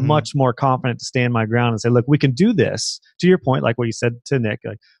something, I'm much more confident to stand my ground and say, look, we can do this. To your point, like what you said to Nick,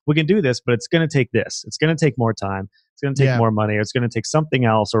 like, we can do this, but it's going to take this. It's going to take more time. It's going to take more money, or it's going to take something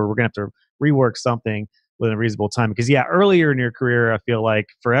else, or we're going to have to rework something within a reasonable time. Because earlier in your career, I feel like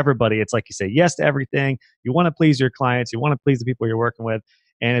for everybody, it's like you say yes to everything. You want to please your clients. You want to please the people you're working with.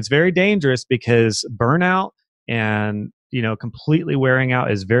 And it's very dangerous because burnout and, completely wearing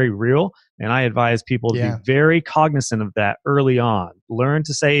out is very real. And I advise people to be very cognizant of that early on. Learn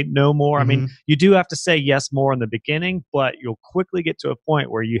to say no more. I mean, you do have to say yes more in the beginning, but you'll quickly get to a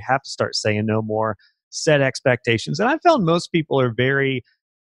point where you have to start saying no more, set expectations. And I found most people are very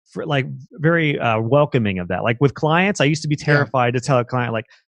welcoming of that. Like with clients, I used to be terrified to tell a client, like,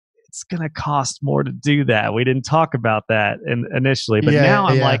 it's going to cost more to do that. We didn't talk about that initially, but now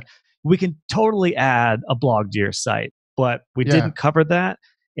I'm like, we can totally add a blog to your site, but we didn't cover that.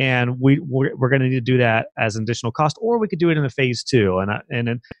 And we're going to need to do that as an additional cost, or we could do it in a phase 2.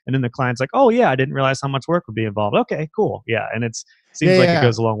 And then the client's like, oh yeah, I didn't realize how much work would be involved. Okay, cool. Yeah. And it seems like it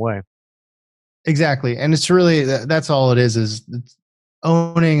goes a long way. Exactly. And it's really, that's all it is it's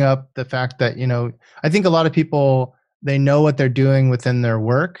owning up the fact that, I think a lot of people, they know what they're doing within their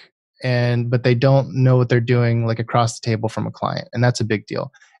work, but they don't know what they're doing like across the table from a client. And that's a big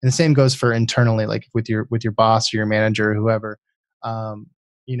deal. And the same goes for internally, like with your boss or your manager or whoever.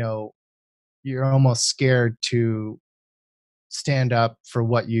 You're almost scared to stand up for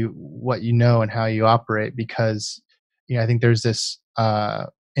what you know and how you operate, because I think there's this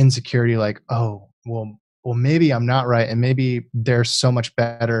insecurity, like, oh, well, maybe I'm not right, and maybe they're so much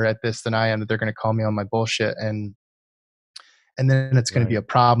better at this than I am that they're going to call me on my bullshit, and then it's going to be a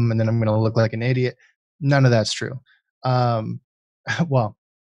problem, and then I'm going to look like an idiot. None of that's true. Well,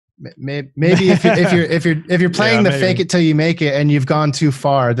 maybe if you're playing the fake it till you make it, and you've gone too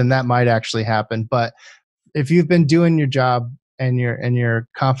far, then that might actually happen. But if you've been doing your job and you're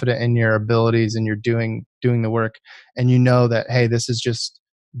confident in your abilities and you're doing the work, and you know that, hey, this is just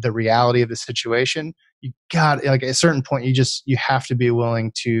the reality of the situation, you got, like, at a certain point, you have to be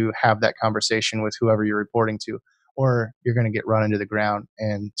willing to have that conversation with whoever you're reporting to, or you're going to get run into the ground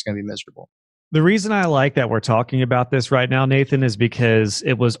and it's going to be miserable. The reason I like that we're talking about this right now, Nathan, is because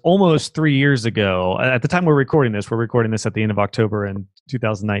it was almost 3 years ago. At the time we're recording this at the end of October in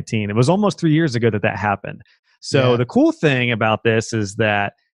 2019. It was almost 3 years ago that happened. So the cool thing about this is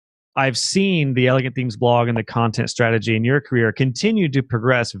that I've seen the Elegant Themes blog and the content strategy in your career continue to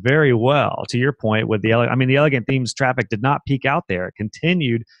progress very well. To your point with the Elegant Themes traffic did not peak out there. It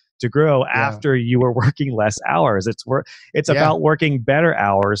continued to grow after you were working less hours. It's about working better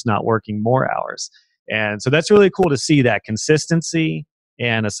hours, not working more hours. And so that's really cool to see that consistency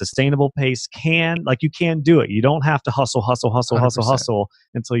and a sustainable pace you can do it. You don't have to hustle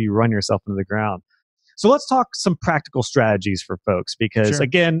until you run yourself into the ground. So let's talk some practical strategies for folks, because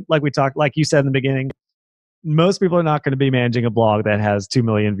again, like you said in the beginning, most people are not going to be managing a blog that has 2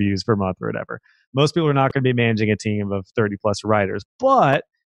 million views per month or whatever. Most people are not going to be managing a team of 30 plus writers, but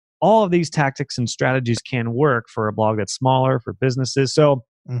all of these tactics and strategies can work for a blog that's smaller, for businesses. So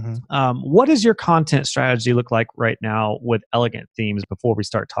what does your content strategy look like right now with Elegant Themes before we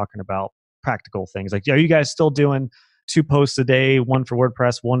start talking about practical things? Like, are you guys still doing 2 posts a day, one for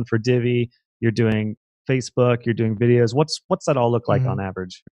WordPress, one for Divi? You're doing Facebook, you're doing videos. What's that all look like on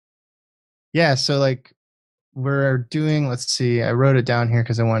average? Yeah, so like we're doing, let's see, I wrote it down here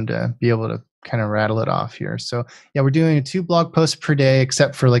because I wanted to be able to kind of rattle it off here. So yeah, we're doing 2 blog posts per day,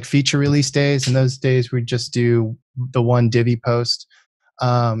 except for like feature release days. And those days we just do the 1 Divi post.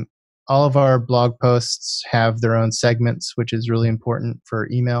 All of our blog posts have their own segments, which is really important for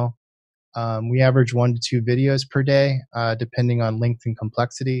email. We average 1 to 2 videos per day, depending on length and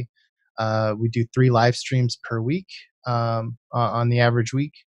complexity. We do 3 live streams per week on the average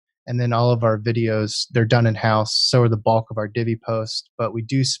week. And then all of our videos, they're done in-house. So are the bulk of our Divi posts. But we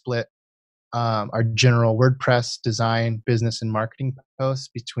do split our general WordPress design, business, and marketing posts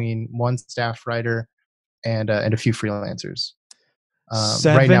between 1 staff writer and a few freelancers.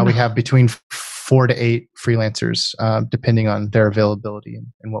 Right now we have between 4 to 8 freelancers, depending on their availability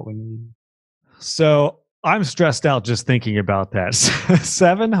and what we need. So I'm stressed out just thinking about that.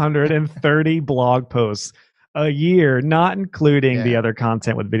 730 blog posts a year, not including the other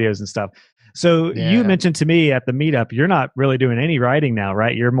content with videos and stuff. So you mentioned to me at the meetup, you're not really doing any writing now,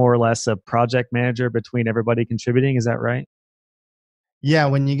 right? You're more or less a project manager between everybody contributing. Is that right? Yeah,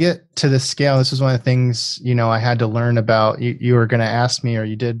 when you get to this scale, this was one of the things, I had to learn about. You were going to ask me, or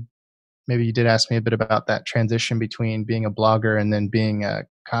maybe you did ask me a bit about that transition between being a blogger and then being a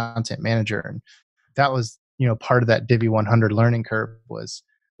content manager. And that was, part of that Divi 100 learning curve was,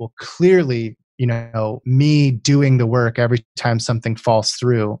 well, clearly, me doing the work every time something falls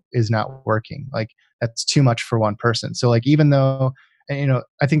through is not working. Like that's too much for one person. So like, even though, I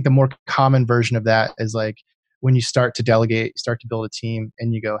think the more common version of that is like, when you start to delegate, you start to build a team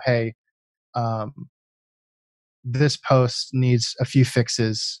and you go, hey, this post needs a few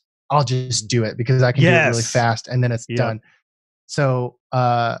fixes. I'll just do it because I can do it really fast and then it's done. So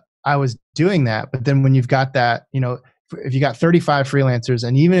I was doing that. But then when you've got that, if you got 35 freelancers,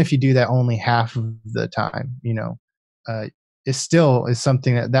 and even if you do that only half of the time, it still is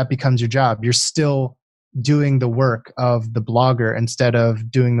something that becomes your job. You're still doing the work of the blogger instead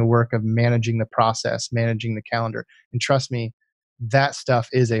of doing the work of managing the process, managing the calendar. And trust me, that stuff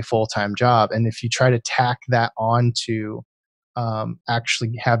is a full-time job. And if you try to tack that on to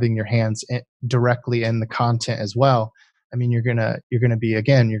actually having your hands directly in the content as well, I mean, you're gonna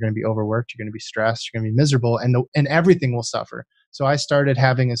be overworked, you're gonna be stressed, you're gonna be miserable, and everything will suffer. So I started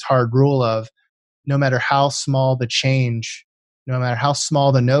having this hard rule of, no matter how small the change, no matter how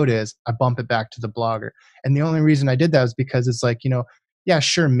small the note is, I bump it back to the blogger. And the only reason I did that was because it's like, yeah,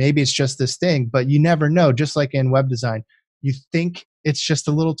 sure, maybe it's just this thing, but you never know. Just like in web design, you think it's just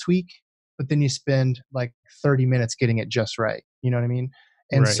a little tweak, but then you spend like 30 minutes getting it just right. You know what I mean?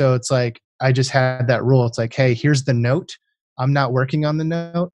 And so it's like, I just had that rule. It's like, hey, here's the note. I'm not working on the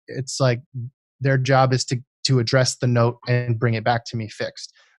note. It's like their job is to address the note and bring it back to me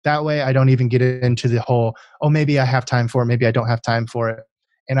fixed. That way I don't even get into the whole, oh, maybe I have time for it, maybe I don't have time for it.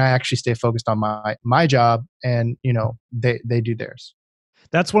 And I actually stay focused on my job, and they do theirs.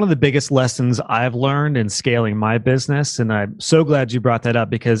 That's one of the biggest lessons I've learned in scaling my business. And I'm so glad you brought that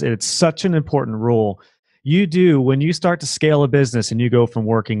up because it's such an important rule. You do, when you start to scale a business and you go from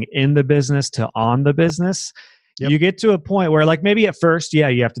working in the business to on the business, you get to a point where, like, maybe at first, you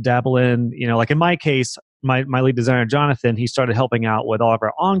have to dabble in, like in my case, my lead designer, Jonathan, he started helping out with all of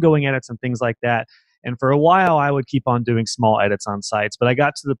our ongoing edits and things like that. And for a while, I would keep on doing small edits on sites. But I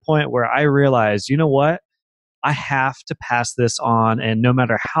got to the point where I realized, you know what? I have to pass this on. And no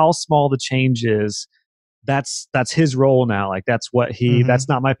matter how small the change is, that's his role now. Like that's what that's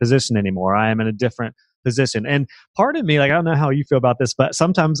not my position anymore. I am in a different position. And part of me, like, I don't know how you feel about this, but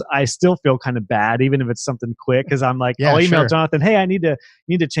sometimes I still feel kind of bad, even if it's something quick, because I'm like, I'll email Jonathan, hey, I need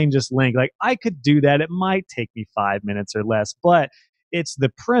to change this link. Like I could do that. It might take me 5 minutes or less, but it's the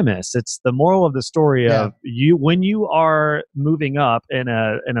premise. It's the moral of the story of you, when you are moving up in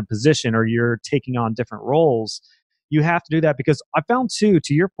a position or you're taking on different roles, you have to do that, because I found too,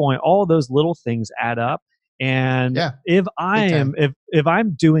 to your point, all of those little things add up. And if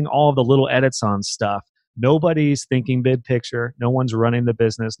I'm doing all of the little edits on stuff, nobody's thinking big picture. No one's running the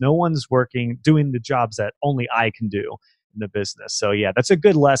business. No one's doing the jobs that only I can do in the business. So that's a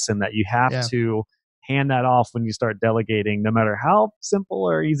good lesson, that you have to hand that off when you start delegating, no matter how simple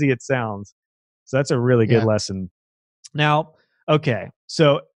or easy it sounds. So that's a really good lesson. Now, okay.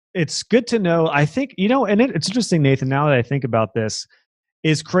 So it's good to know. I think, and it's interesting, Nathan, now that I think about this,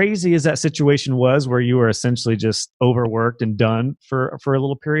 as crazy as that situation was where you were essentially just overworked and done for a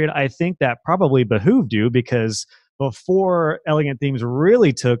little period, I think that probably behooved you, because before Elegant Themes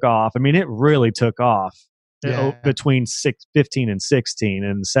really took off, I mean, it really took off between 15 and 16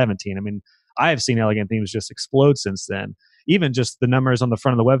 and 17. I mean, I have seen Elegant Themes just explode since then. Even just the numbers on the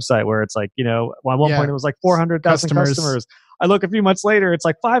front of the website where it's like, at one point it was like 400,000 customers. I look a few months later, it's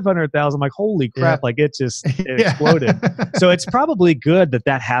like 500,000. I'm like, holy crap. Yeah. Like it Yeah. exploded. So it's probably good that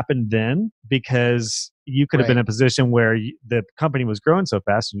that happened then, because you could have been in Right. a position where the company was growing so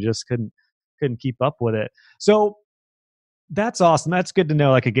fast and you just couldn't keep up with it. So that's awesome. That's good to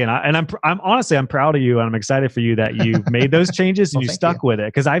know. Like, again, I'm honestly, I'm proud of you, and I'm excited for you that you've made those changes and Well, you thank you. stuck with it.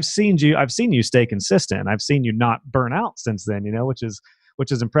 Because I've seen you stay consistent. I've seen you not burn out since then.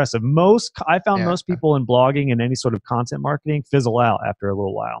 Which is impressive. I found Yeah. most people in blogging and any sort of content marketing fizzle out after a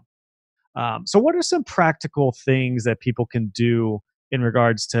little while. So, what are some practical things that people can do in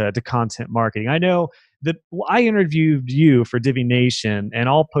regards to content marketing? I know that I interviewed you for Divi Nation, and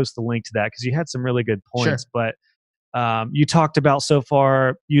I'll post the link to that because you had some really good points. Sure. But you talked about so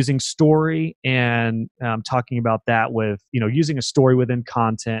far using story and talking about that with, using a story within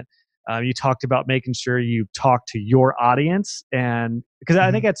content. You talked about making sure you talk to your audience, and because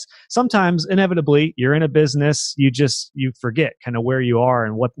I think Mhm. it's sometimes inevitably you're in a business, you forget kind of where you are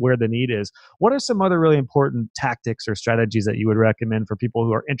and where the need is. What are some other really important tactics or strategies that you would recommend for people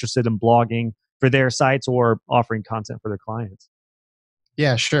who are interested in blogging for their sites or offering content for their clients?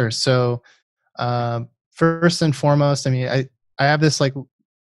 Yeah, sure. So, first and foremost, I mean, I have this like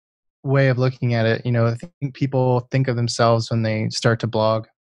way of looking at it. I think people think of themselves when they start to blog,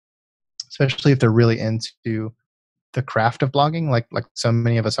 especially if they're really into the craft of blogging, like so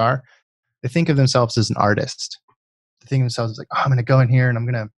many of us are. They think of themselves as an artist. They think of themselves as like, oh, I'm going to go in here and I'm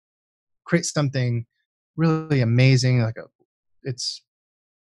going to create something really amazing. It's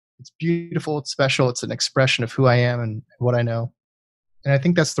it's beautiful, it's special, it's an expression of who I am and what I know. And I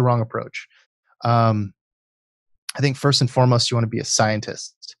think that's the wrong approach. Um, I think first and foremost, you want to be a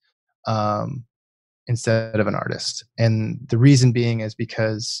scientist um, instead of an artist. And the reason being is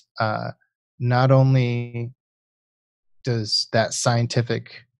because not only does that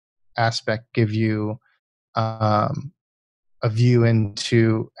scientific aspect give you um, a view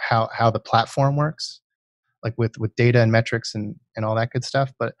into how the platform works, like with data and metrics and all that good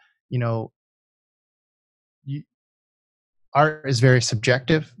stuff, but you know, you, art is very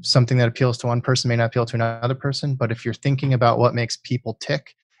subjective. Something that appeals to one person may not appeal to another person. But if you're thinking about what makes people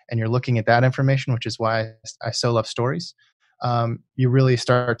tick and you're looking at that information, which is why I so love stories, you really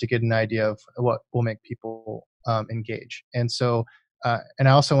start to get an idea of what will make people engage. And I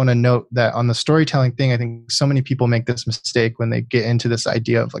also want to note that on the storytelling thing, I think so many people make this mistake when they get into this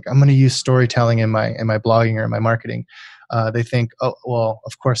idea of like, I'm going to use storytelling in my blogging or in my marketing. They think, oh, well,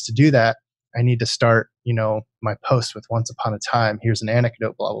 of course, to do that, I need to start, my post with once upon a time. Here's an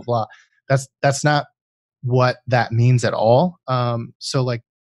anecdote, blah, blah, blah. That's not what that means at all. So like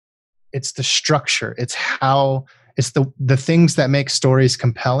it's the structure. It's the things that make stories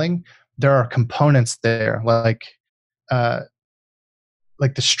compelling. There are components there, uh,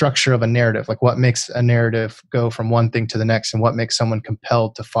 like the structure of a narrative, like what makes a narrative go from one thing to the next and what makes someone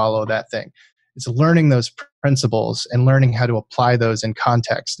compelled to follow that thing. It's learning those principles and learning how to apply those in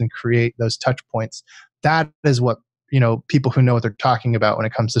context and create those touch points. That is what, people who know what they're talking about when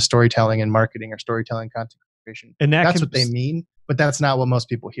it comes to storytelling and marketing or storytelling content creation. And that That's can what they mean, but that's not what most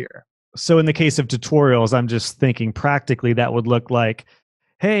people hear. So in the case of tutorials, I'm just thinking practically that would look like,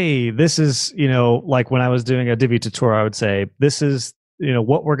 hey, this is, like when I was doing a Divi tutorial, I would say, this is,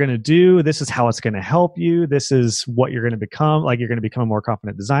 what we're going to do. This is how it's going to help you. This is what you're going to become. Like you're going to become a more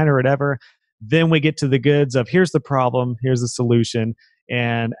confident designer or whatever. Then we get to the goods of here's the problem, here's the solution.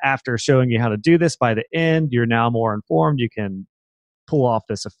 And after showing you how to do this, by the end, you're now more informed. You can pull off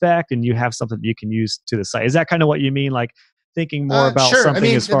this effect and you have something that you can use to the site. Is that kind of what you mean? Like thinking more about Sure. I something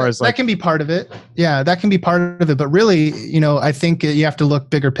mean, as far as that like, can be part of it. Yeah, that can be part of it. But really, I think you have to look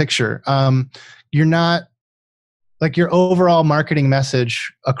bigger picture. You're not like your overall marketing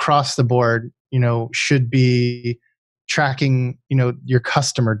message across the board, should be tracking, your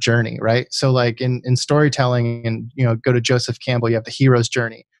customer journey, right? So like in storytelling and, go to Joseph Campbell, you have the hero's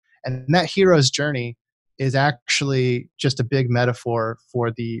journey. And that hero's journey is actually just a big metaphor for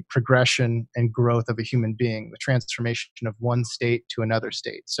the progression and growth of a human being, the transformation of one state to another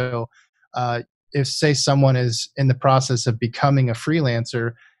state. So if say someone is in the process of becoming a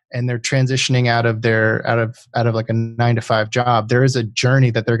freelancer and they're transitioning out of like a 9-to-5 job, there is a journey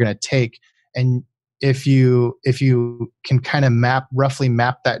that they're going to take. And if you can kind of roughly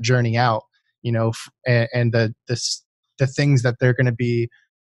map that journey out, and the things that they're going to be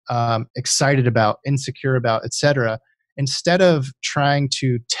excited about, insecure about, etc. Instead of trying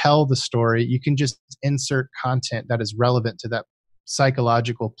to tell the story, you can just insert content that is relevant to that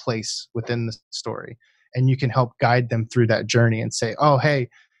psychological place within the story, and you can help guide them through that journey and say, "Oh, hey,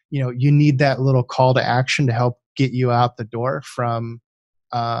 you need that little call to action to help get you out the door from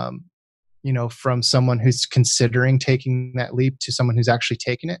from someone who's considering taking that leap to someone who's actually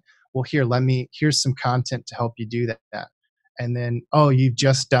taken it. Well, here's some content to help you do that. And then, oh, you've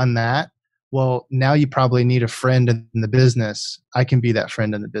just done that. Well, now you probably need a friend in the business. I can be that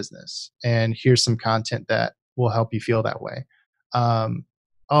friend in the business. And here's some content that will help you feel that way.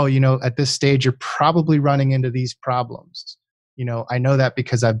 At this stage, you're probably running into these problems. I know that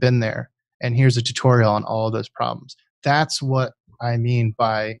because I've been there. And here's a tutorial on all of those problems. That's what I mean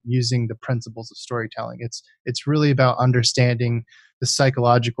by using the principles of storytelling. It's really about understanding the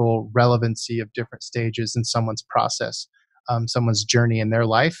psychological relevancy of different stages in someone's process, someone's journey in their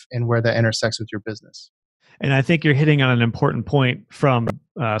life, and where that intersects with your business. And I think you're hitting on an important point from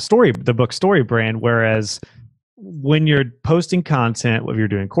the book Story Brand, whereas when you're posting content, whether you're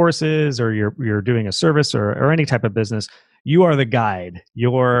doing courses or you're doing a service or any type of business, you are the guide.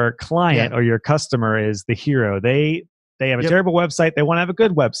 Your client or your customer is the hero. They have a terrible website. They want to have a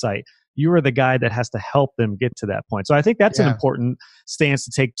good website. You are the guy that has to help them get to that point. So I think that's an important stance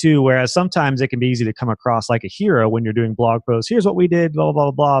to take too, whereas sometimes it can be easy to come across like a hero when you're doing blog posts. Here's what we did, blah,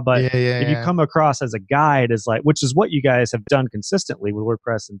 blah, blah, blah. But if you come across as a guide, which is what you guys have done consistently with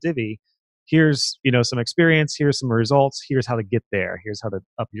WordPress and Divi, here's some experience, here's some results, here's how to get there, here's how to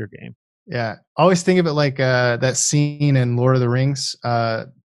up your game. Yeah. Always think of it like that scene in Lord of the Rings,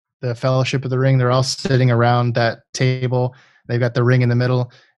 the Fellowship of the Ring. They're all sitting around that table. They've got the ring in the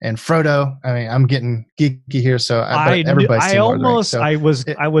middle. And Frodo, I mean, I'm getting geeky here, so everybody's seen Lord of the Rings. So I was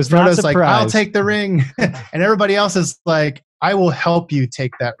Frodo's not surprised. Like, I'll take the ring, and everybody else is like, I will help you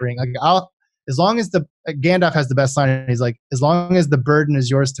take that ring. Like, as long as Gandalf has the best line, and he's like, as long as the burden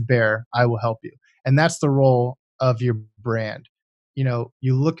is yours to bear, I will help you. And that's the role of your brand. You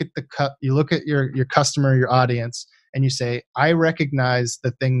look at your customer, your audience, and you say, I recognize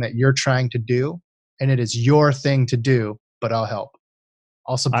the thing that you're trying to do, and it is your thing to do, but I'll help.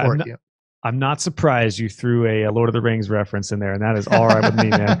 I'll support you. I'm not surprised you threw a Lord of the Rings reference in there, and that is all right with me,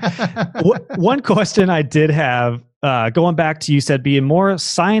 man. One question I did have, going back to, you said being more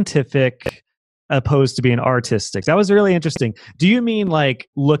scientific opposed to being artistic. That was really interesting. Do you mean like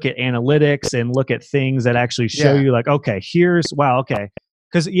look at analytics and look at things that actually show you like, okay, okay.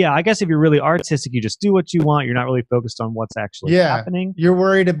 Because I guess if you're really artistic, you just do what you want. You're not really focused on what's actually happening. You're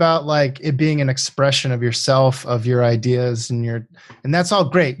worried about like it being an expression of yourself, of your ideas, and that's all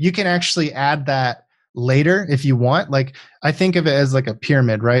great. You can actually add that later if you want. Like, I think of it as like a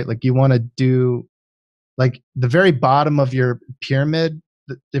pyramid, right? Like, you want to do like the very bottom of your pyramid,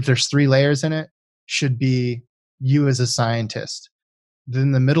 if there's 3 layers in it, should be you as a scientist.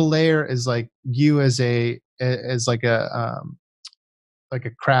 Then the middle layer is like you as like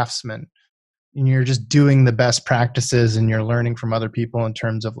a craftsman, and you're just doing the best practices and you're learning from other people in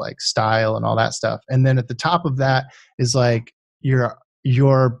terms of like style and all that stuff. And then at the top of that is like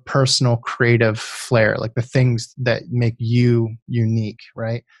your personal creative flair, like the things that make you unique,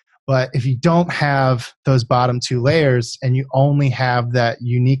 right? But if you don't have those bottom 2 layers and you only have that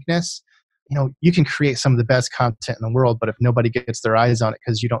uniqueness, you can create some of the best content in the world, but if nobody gets their eyes on it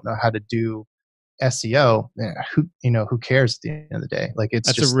because you don't know how to do SEO, who cares at the end of the day? Like,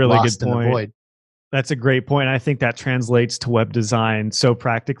 it's just a really lost good point. In the void. That's a great point. I think that translates to web design so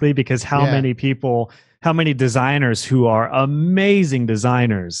practically, because how many designers who are amazing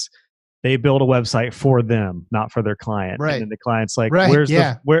designers, they build a website for them, not for their client. Right. And then the client's like,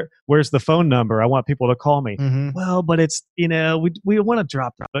 where's the phone number? I want people to call me. Mm-hmm. Well, but it's, we want to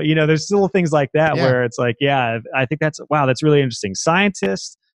drop it. But, there's little things like that where it's like, I think that's really interesting.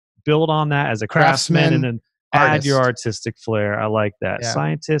 Scientists build on that as a craftsman and then add your artistic flair. I like that. Yeah.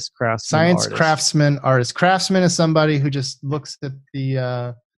 Scientist, craftsman, artist. Craftsman, artist. Craftsman is somebody who just looks at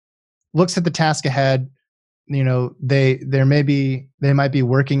the task ahead. They might be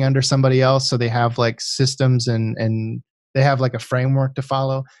working under somebody else, so they have like systems and they have like a framework to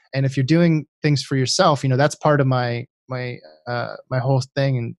follow. And if you're doing things for yourself, that's part of my whole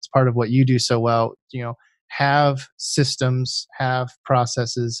thing, and it's part of what you do so well. Have systems, have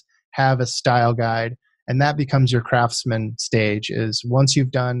processes, have a style guide, and that becomes your craftsman stage. Is once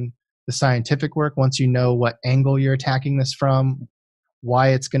you've done the scientific work, once you know what angle you're attacking this from,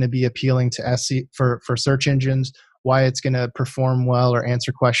 why it's going to be appealing to SEO for search engines, why it's going to perform well or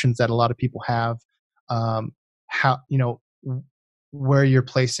answer questions that a lot of people have, how where you're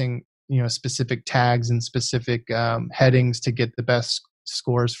placing specific tags and specific headings to get the best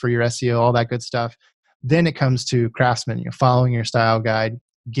scores for your SEO, all that good stuff. Then it comes to craftsman, following your style guide,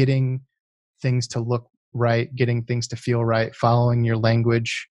 getting things to look right, getting things to feel right, following your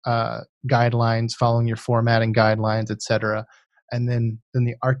language guidelines, following your formatting guidelines, etc. And then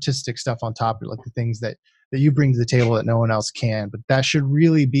the artistic stuff on top, like the things that that you bring to the table that no one else can. But that should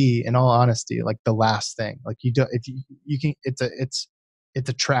really be, in all honesty, like the last thing. Like you don't, if you can, it's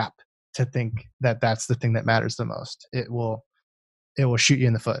a trap to think that that's the thing that matters the most. It will shoot you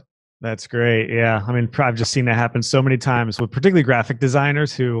in the foot. That's great. Yeah. I mean, I've just seen that happen so many times with particularly graphic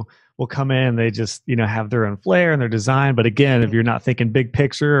designers who will come in, they just, have their own flair and their design. But again, if you're not thinking big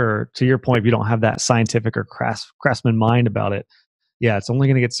picture, or to your point, if you don't have that scientific or craftsman mind about it, yeah, it's only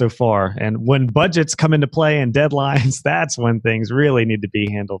going to get so far. And when budgets come into play and deadlines, that's when things really need to be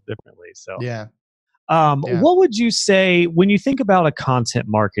handled differently. So, Yeah. What would you say when you think about a content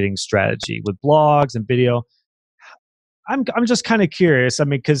marketing strategy with blogs and video? I'm just kind of curious. I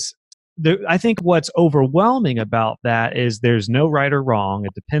mean, because I think what's overwhelming about that is there's no right or wrong.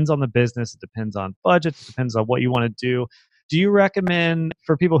 It depends on the business. It depends on budget. It depends on what you want to do. Do you recommend,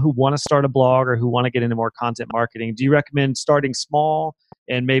 for people who want to start a blog or who want to get into more content marketing, do you recommend starting small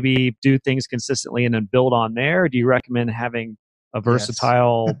and maybe do things consistently and then build on there? Or do you recommend having a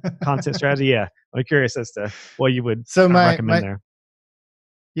versatile content strategy? Yeah, I'm curious as to what you would recommend there.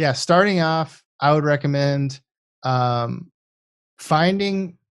 Yeah, starting off, I would recommend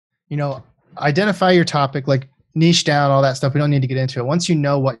finding, identify your topic, like niche down, all that stuff. We don't need to get into it. Once you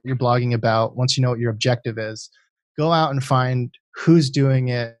know what you're blogging about, once you know what your objective is, go out and find who's doing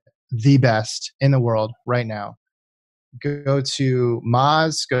it the best in the world right now. Go to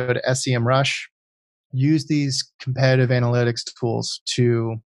Moz, go to SEMrush, use these competitive analytics tools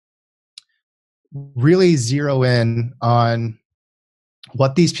to really zero in on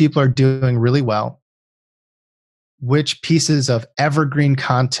what these people are doing really well, which pieces of evergreen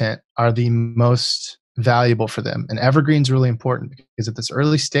content are the most valuable for them. And evergreen is really important because at this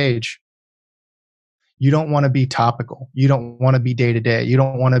early stage, you don't want to be topical. You don't want to be day to day. You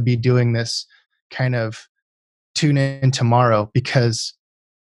don't want to be doing this kind of tune in tomorrow because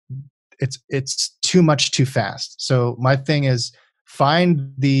it's too much too fast. So my thing is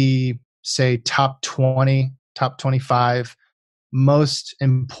find the, say, top 20, top 25 most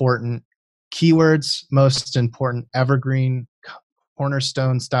important keywords, most important evergreen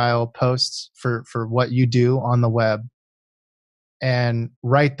cornerstone style posts for what you do on the web, and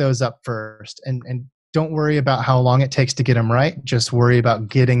write those up first. And don't worry about how long it takes to get them right. Just worry about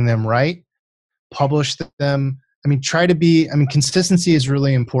getting them right. Publish them. Consistency is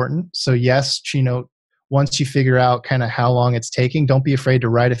really important. So yes, once you figure out kind of how long it's taking, don't be afraid to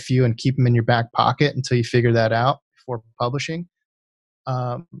write a few and keep them in your back pocket until you figure that out before publishing.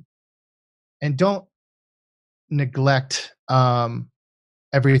 And don't neglect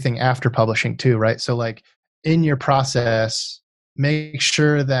everything after publishing too, right? So like in your process, make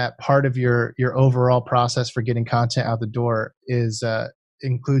sure that part of your overall process for getting content out the door is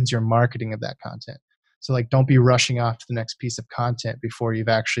includes your marketing of that content. So like don't be rushing off to the next piece of content before you've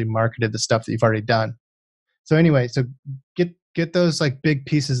actually marketed the stuff that you've already done. So anyway, so get those like big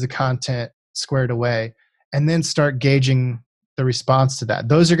pieces of content squared away, and then start gauging the response to that.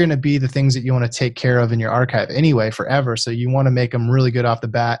 Those are going to be the things that you want to take care of in your archive anyway forever. So you want to make them really good off the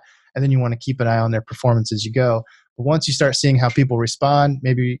bat, and then you want to keep an eye on their performance as you go. But once you start seeing how people respond,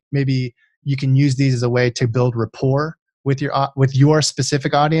 maybe you can use these as a way to build rapport with your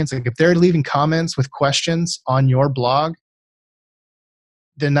specific audience. Like if they're leaving comments with questions on your blog,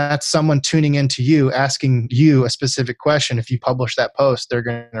 then that's someone tuning into you, asking you a specific question. If you publish that post, they're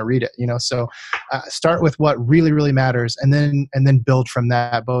going to read it. So start with what really, really matters, and then build from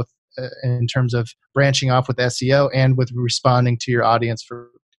that, both in terms of branching off with SEO and with responding to your audience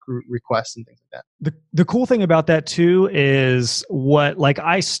for requests and things like that. The cool thing about that too is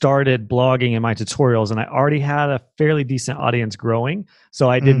I started blogging in my tutorials and I already had a fairly decent audience growing. So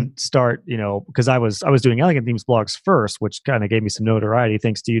I didn't start, because I was doing Elegant Themes blogs first, which kind of gave me some notoriety.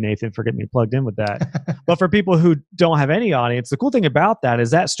 Thanks to you, Nathan, for getting me plugged in with that. But for people who don't have any audience, the cool thing about that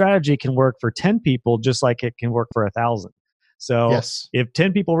is that strategy can work for 10 people just like it can work for 1,000. So yes. If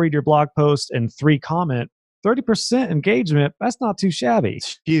 10 people read your blog post and 3 comment, 30% engagement, that's not too shabby.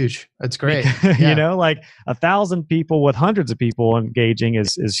 It's huge. That's great. Yeah. 1,000 people with hundreds of people engaging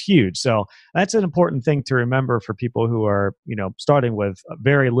is huge. So that's an important thing to remember for people who are, starting with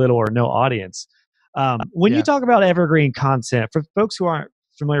very little or no audience. When you talk about evergreen content, for folks who aren't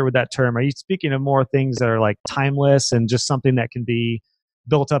familiar with that term, are you speaking of more things that are like timeless and just something that can be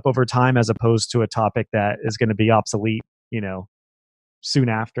built up over time as opposed to a topic that is going to be obsolete, soon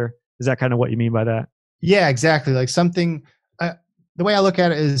after? Is that kind of what you mean by that? Yeah, exactly. Like something, the way I look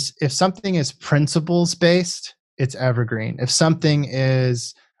at it is if something is principles based, it's evergreen. If something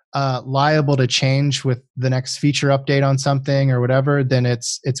is liable to change with the next feature update on something or whatever, then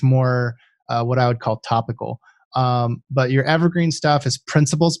it's more what I would call topical. But your evergreen stuff is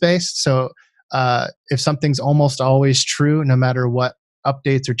principles based. So if something's almost always true, no matter what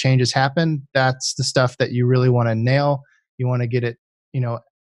updates or changes happen, that's the stuff that you really want to nail. You want to get it,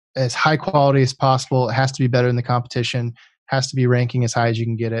 as high quality as possible. It has to be better than the competition, has to be ranking as high as you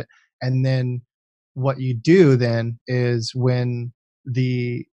can get it. And then what you do then is, when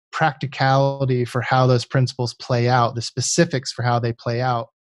the practicality for how those principles play out, the specifics for how they play out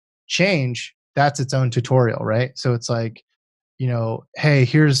change, that's its own tutorial, right? So it's like, hey,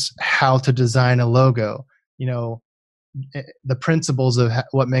 here's how to design a logo, the principles of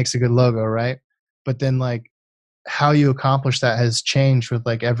what makes a good logo, right? But then, like, how you accomplish that has changed with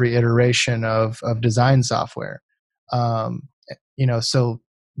like every iteration of design software. So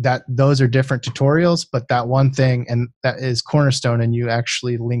that those are different tutorials, but that one thing, and that is cornerstone, and you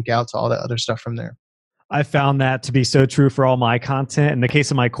actually link out to all that other stuff from there. I found that to be so true for all my content. In the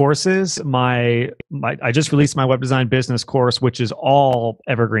case of my courses, I just released my web design business course, which is all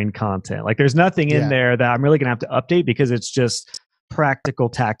evergreen content. Like, there's nothing in there that I'm really going to have to update, because it's just practical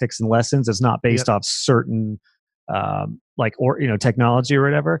tactics and lessons. It's not based off certain technology or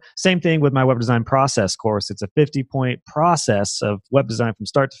whatever. Same thing with my web design process course. It's a 50-point process of web design from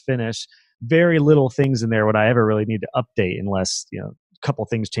start to finish. Very little things in there would I ever really need to update, unless, a couple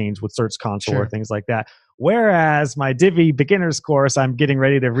things change with Search Console or things like that. Whereas my Divi beginners course, I'm getting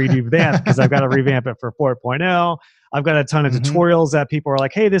ready to revamp, because I've got to revamp it for 4.0. I've got a ton of tutorials that people are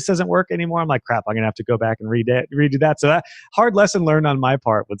like, hey, this doesn't work anymore. I'm like, crap, I'm going to have to go back and redo that. So that hard lesson learned on my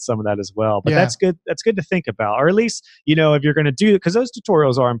part with some of that as well. But that's good. That's good to think about. Or at least, if you're going to do it, because those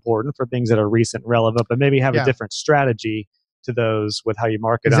tutorials are important for things that are recent and relevant, but maybe have a different strategy to those with how you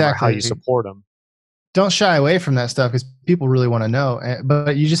market them or how you support them. Don't shy away from that stuff, because people really want to know.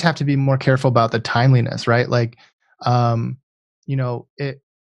 But you just have to be more careful about the timeliness, right? Like,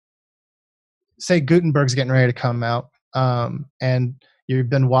 say Gutenberg's getting ready to come out, and you've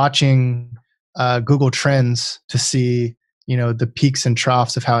been watching Google Trends to see, the peaks and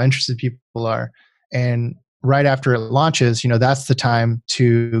troughs of how interested people are. And right after it launches, that's the time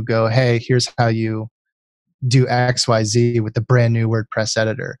to go, hey, here's how you do X, Y, Z with the brand new WordPress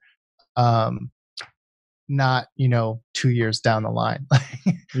editor. Not 2 years down the line.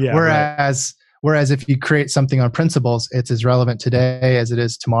 Whereas if you create something on principles, it's as relevant today as it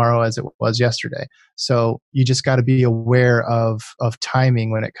is tomorrow, as it was yesterday. So you just got to be aware of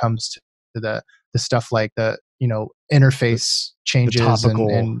timing when it comes to the stuff like the interface changes, the topical.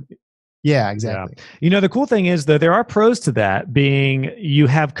 And yeah, exactly. Yeah. The cool thing is that there are pros to that, being you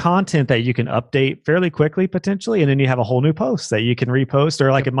have content that you can update fairly quickly potentially, and then you have a whole new post that you can repost.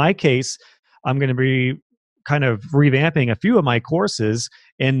 Or like in my case, I'm going to be kind of revamping a few of my courses,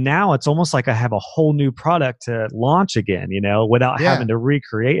 and now it's almost like I have a whole new product to launch again, without having to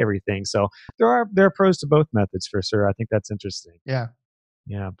recreate everything. So there are pros to both methods for sure. I think that's interesting. Yeah.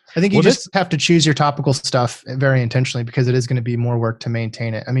 I think you just have to choose your topical stuff very intentionally, because it is going to be more work to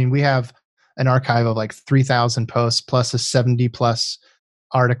maintain it. I mean, we have an archive of like 3,000 posts plus a 70 plus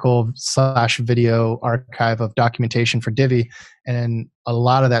article/video archive of documentation for Divi, and a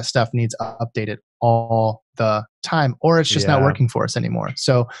lot of that stuff needs updated all the time, or it's just not working for us anymore.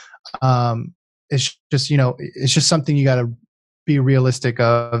 So it's just something you got to be realistic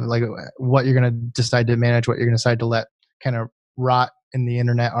of, like what you're going to decide to manage, what you're going to decide to let kind of rot in the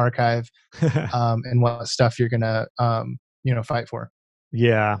internet archive, and what stuff you're going to fight for.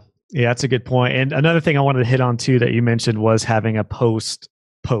 Yeah, that's a good point. And another thing I wanted to hit on too that you mentioned was having a post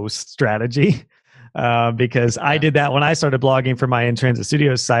strategy. Because I did that when I started blogging for my In Transit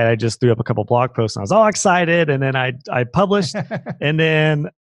Studios site. I just threw up a couple blog posts and I was all excited, and then I published, and then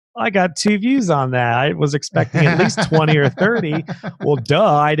I got 2 views on that. I was expecting at least 20 or 30. Well,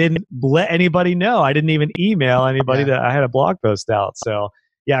 duh, I didn't let anybody know. I didn't even email anybody that I had a blog post out. So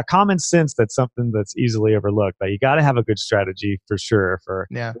yeah, common sense, that's something that's easily overlooked, but you got to have a good strategy for sure for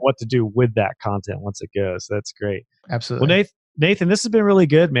what to do with that content once it goes. So that's great. Absolutely. Well, Nathan, this has been really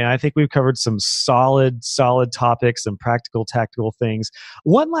good, man. I think we've covered some solid topics and practical, tactical things.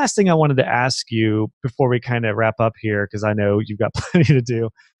 One last thing I wanted to ask you before we kind of wrap up here, because I know you've got plenty to do.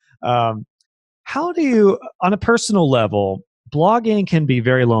 How do you, on a personal level, blogging can be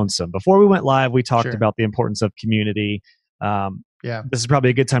very lonesome. Before we went live, we talked about the importance of community. This is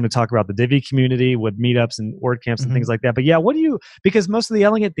probably a good time to talk about the Divi community with meetups and WordCamps and things like that. But because most of the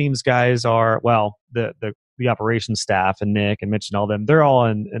Elegant Themes guys are, the operations staff and Nick and Mitch and all them, they're all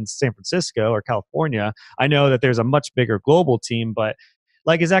in San Francisco or California. I know that there's a much bigger global team, but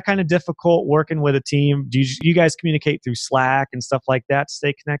like, is that kind of difficult working with a team? Do you guys communicate through Slack and stuff like that to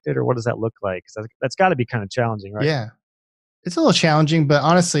stay connected, or what does that look like? 'Cause that's got to be kind of challenging, right? Yeah, it's a little challenging, but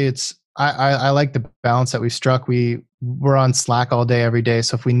honestly, I like the balance that we struck. We we're on Slack all day, every day.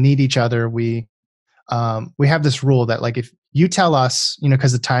 So if we need each other, we have this rule that like, if you tell us,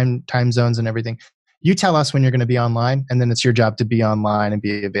 cause the time zones and everything, you tell us when you're going to be online, and then it's your job to be online and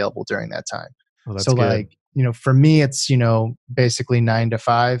be available during that time. Oh, that's So good. like, for me, it's, basically 9 to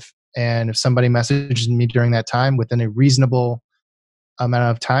 5. And if somebody messages me during that time within a reasonable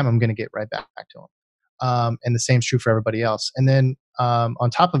amount of time, I'm going to get right back to them. And the same is true for everybody else. And then on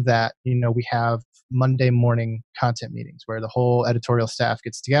top of that, we have Monday morning content meetings where the whole editorial staff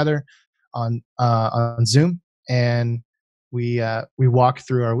gets together on Zoom, and we walk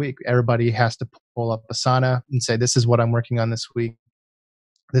through our week. Everybody has to pull up Asana and say, this is what I'm working on this week.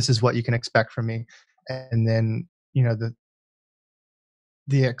 This is what you can expect from me. And then,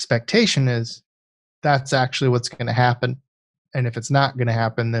 the expectation is that's actually what's going to happen. And if it's not going to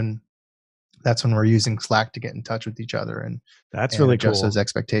happen, then that's when we're using Slack to get in touch with each other and really adjust cool. those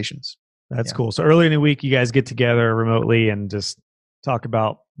expectations. That's cool. So early in the week, you guys get together remotely and just talk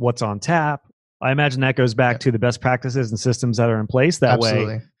about what's on tap. I imagine that goes back to the best practices and systems that are in place. That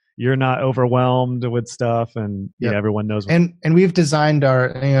way you're not overwhelmed with stuff, and everyone knows. And we've designed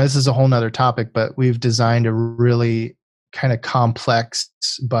our, this is a whole nother topic, but we've designed a really kind of complex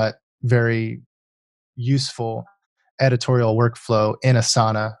but very useful editorial workflow in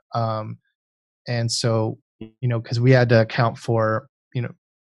Asana. And so, because we had to account for,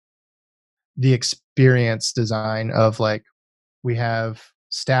 the experience design of like, we have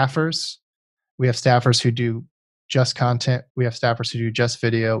staffers who do just content. We have staffers who do just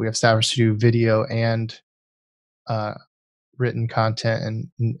video. We have staffers who do video and written content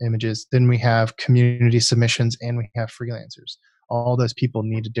and images. Then we have community submissions, and we have freelancers. All those people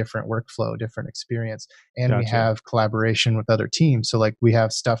need a different workflow, different experience. And we have collaboration with other teams. So like, we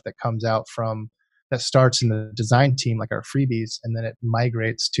have stuff that comes out that starts in the design team, like our freebies, and then it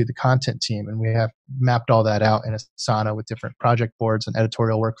migrates to the content team. And we have mapped all that out in Asana with different project boards and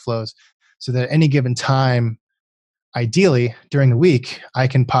editorial workflows, so that at any given time, ideally during the week, I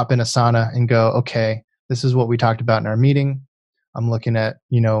can pop in Asana and go, okay, this is what we talked about in our meeting. I'm looking at,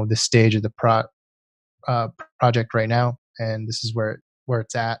 the stage of the project right now, and this is where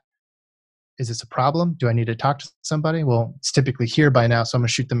it's at. Is this a problem? Do I need to talk to somebody? Well, it's typically here by now, so I'm gonna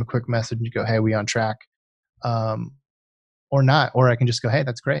shoot them a quick message and go, hey, we on track? Or not, or I can just go, hey,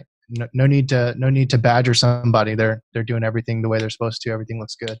 that's great. No need to badger somebody. They're doing everything the way they're supposed to. Everything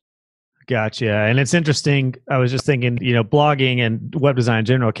looks good. Gotcha. And it's interesting. I was just thinking, blogging and web design in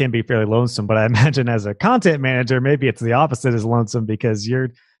general can be fairly lonesome, but I imagine as a content manager, maybe it's the opposite is lonesome, because you're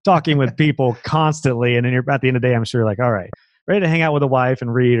talking with people constantly. And then you're at the end of the day, I'm sure, like, all right, ready to hang out with a wife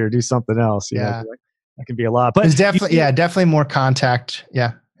and read or do something else. You know, like, that can be a lot, but it's definitely more contact.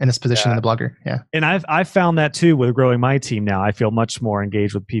 Yeah. In this position in the blogger. Yeah. And I've found that too with growing my team now. I feel much more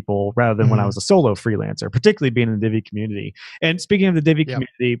engaged with people rather than when I was a solo freelancer, particularly being in the Divi community. And speaking of the Divi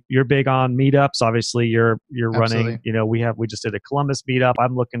community, you're big on meetups. Obviously you're running, we just did a Columbus meetup.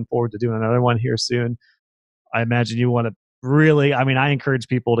 I'm looking forward to doing another one here soon. I imagine you want to really, I encourage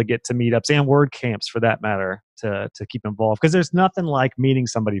people to get to meetups and word camps for that matter to keep involved, because there's nothing like meeting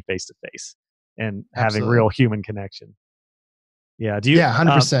somebody face to face and having real human connection. Yeah. Do you? Yeah,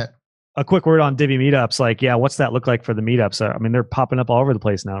 100%. A quick word on Divi meetups. Like, what's that look like for the meetups? They're popping up all over the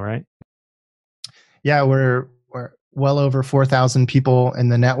place now, right? Yeah, we're well over 4,000 people in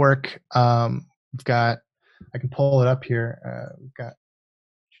the network. We've got, I can pull it up here. We've got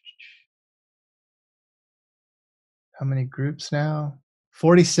how many groups now?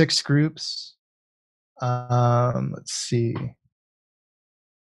 46 groups. Let's see.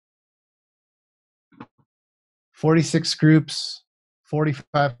 46 groups,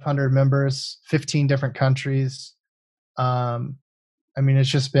 4,500 members, 15 different countries. It's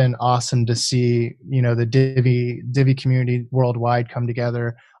just been awesome to see, the Divi community worldwide come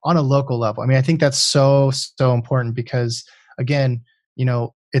together on a local level. I think that's so important, because again,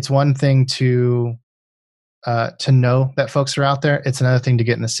 it's one thing to know that folks are out there. It's another thing to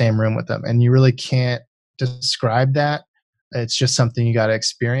get in the same room with them, and you really can't describe that. It's just something you got to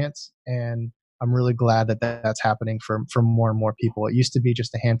experience. And I'm really glad that that's happening for more and more people. It used to be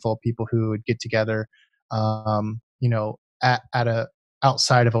just a handful of people who would get together, at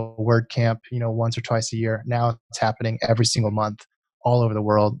outside of a word camp, once or twice a year. Now it's happening every single month all over the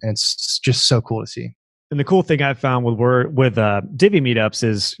world. And it's just so cool to see. And the cool thing I've found with Divi meetups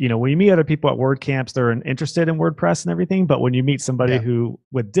is, when you meet other people at word camps, they're interested in WordPress and everything. But when you meet somebody who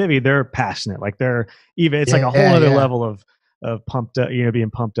with Divi, they're passionate. Like it's like a whole other level of pumped up,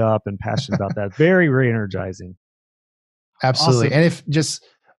 being pumped up and passionate about that. Very, very energizing. Absolutely. Awesome. And if just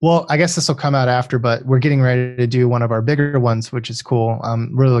Well, I guess this will come out after, but we're getting ready to do one of our bigger ones, which is cool.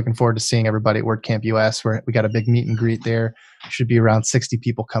 I'm really looking forward to seeing everybody at WordCamp US. We got a big meet and greet there. Should be around 60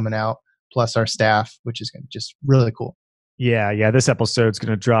 people coming out, plus our staff, which is just really cool. Yeah. This episode's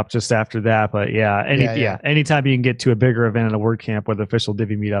going to drop just after that. But anytime you can get to a bigger event at a WordCamp with official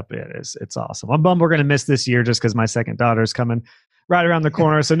Divi meetup, it's awesome. I'm bummed we're going to miss this year just because my second daughter's coming right around the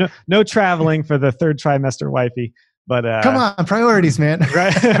corner. So no traveling for the third trimester wifey. But come on, priorities, man.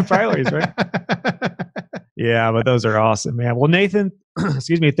 Right, priorities, right? Yeah, but those are awesome, man. Well, Nathan,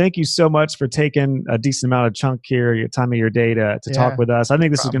 excuse me, thank you so much for taking a decent amount of chunk here, your time of your day to talk with us. I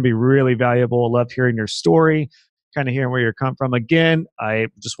think this is going to be really valuable. I love hearing your story, kind of hearing where you're come from. Again, I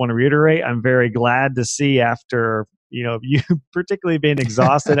just want to reiterate, I'm very glad to see after you particularly being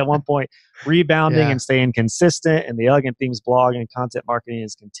exhausted at one point, rebounding and staying consistent, and the Elegant Themes blog and content marketing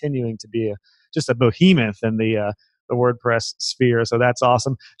is continuing to be just a behemoth in the WordPress sphere. So that's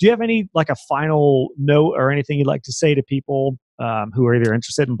awesome. Do you have any a final note or anything you'd like to say to people who are either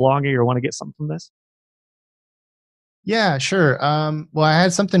interested in blogging or want to get something from this? Yeah, sure. Well, I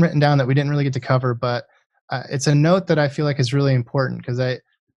had something written down that we didn't really get to cover, but it's a note that I feel like is really important because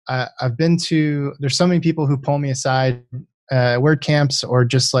I've been to, there's so many people who pull me aside WordCamps or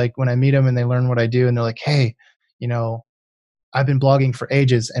just like when I meet them and they learn what I do and they're like, hey, I've been blogging for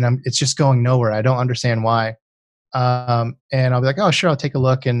ages and it's just going nowhere. I don't understand why. And I'll be like, oh, sure, I'll take a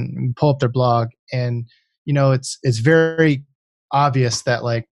look and pull up their blog. And, it's very obvious that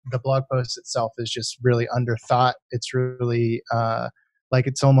like the blog post itself is just really underthought. It's really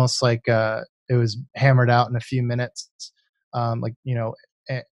it's almost like it was hammered out in a few minutes.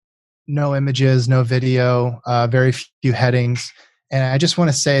 No images, no video, very few headings. And I just want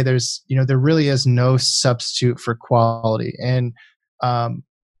to say there really is no substitute for quality. And,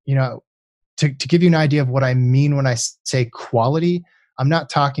 to give you an idea of what I mean when I say quality, I'm not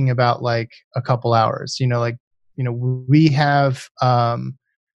talking about like a couple hours, we have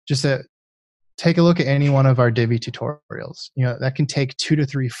take a look at any one of our Divi tutorials, that can take 2 to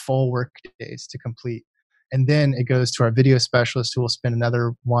 3 full work days to complete. And then it goes to our video specialist who will spend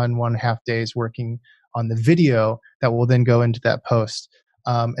another 1.5 days working on the video that will then go into that post.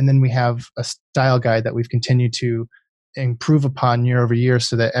 And then we have a style guide that we've continued to improve upon year over year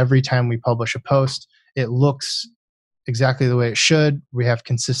so that every time we publish a post, it looks exactly the way it should. We have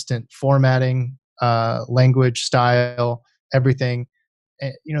consistent formatting, language, style, everything.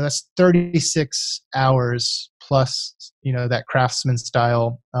 And, that's 36 hours plus, that craftsman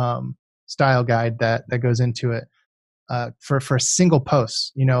style guide that goes into it for a single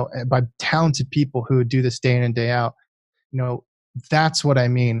post, by talented people who do this day in and day out. That's what I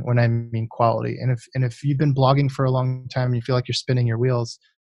mean when I mean quality. And if you've been blogging for a long time and you feel like you're spinning your wheels,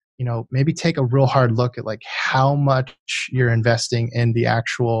 maybe take a real hard look at like how much you're investing in the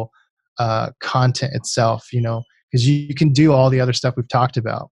actual content itself, because you can do all the other stuff we've talked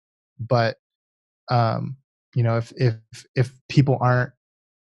about, but if people aren't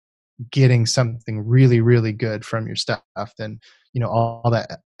getting something really, really good from your stuff, then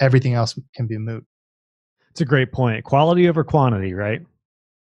everything else can be moot. It's a great point. Quality over quantity, right?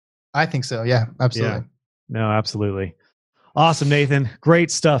 I think so. Yeah, absolutely. Yeah. No, absolutely. Awesome, Nathan.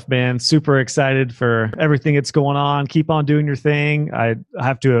 Great stuff, man. Super excited for everything that's going on. Keep on doing your thing. I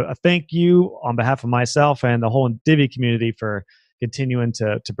have to thank you on behalf of myself and the whole Divi community for continuing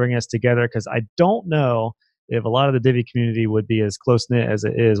to bring us together, because I don't know if a lot of the Divi community would be as close-knit as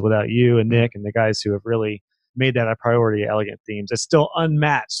it is without you and Nick and the guys who have really made that a priority at Elegant Themes. It's still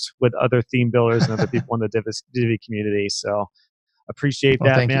unmatched with other theme builders and other people in the Divi community. So appreciate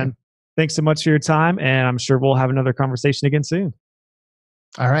that, man. You. Thanks so much for your time, and I'm sure we'll have another conversation again soon.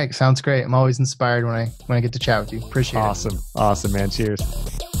 All right. Sounds great. I'm always inspired when I get to chat with you. Appreciate it. Awesome, man. Cheers.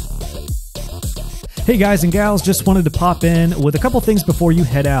 Hey guys and gals, just wanted to pop in with a couple things before you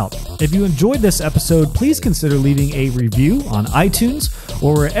head out. If you enjoyed this episode, please consider leaving a review on iTunes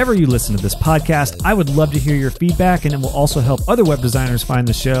or wherever you listen to this podcast. I would love to hear your feedback, and it will also help other web designers find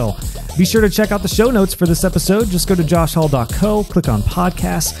the show. Be sure to check out the show notes for this episode. Just go to joshhall.co, click on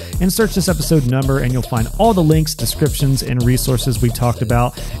podcasts, and search this episode number, and you'll find all the links, descriptions, and resources we talked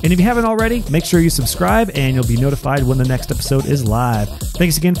about. And if you haven't already, make sure you subscribe, and you'll be notified when the next episode is live.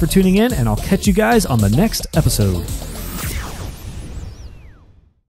 Thanks again for tuning in, and I'll catch you guys on the next episode.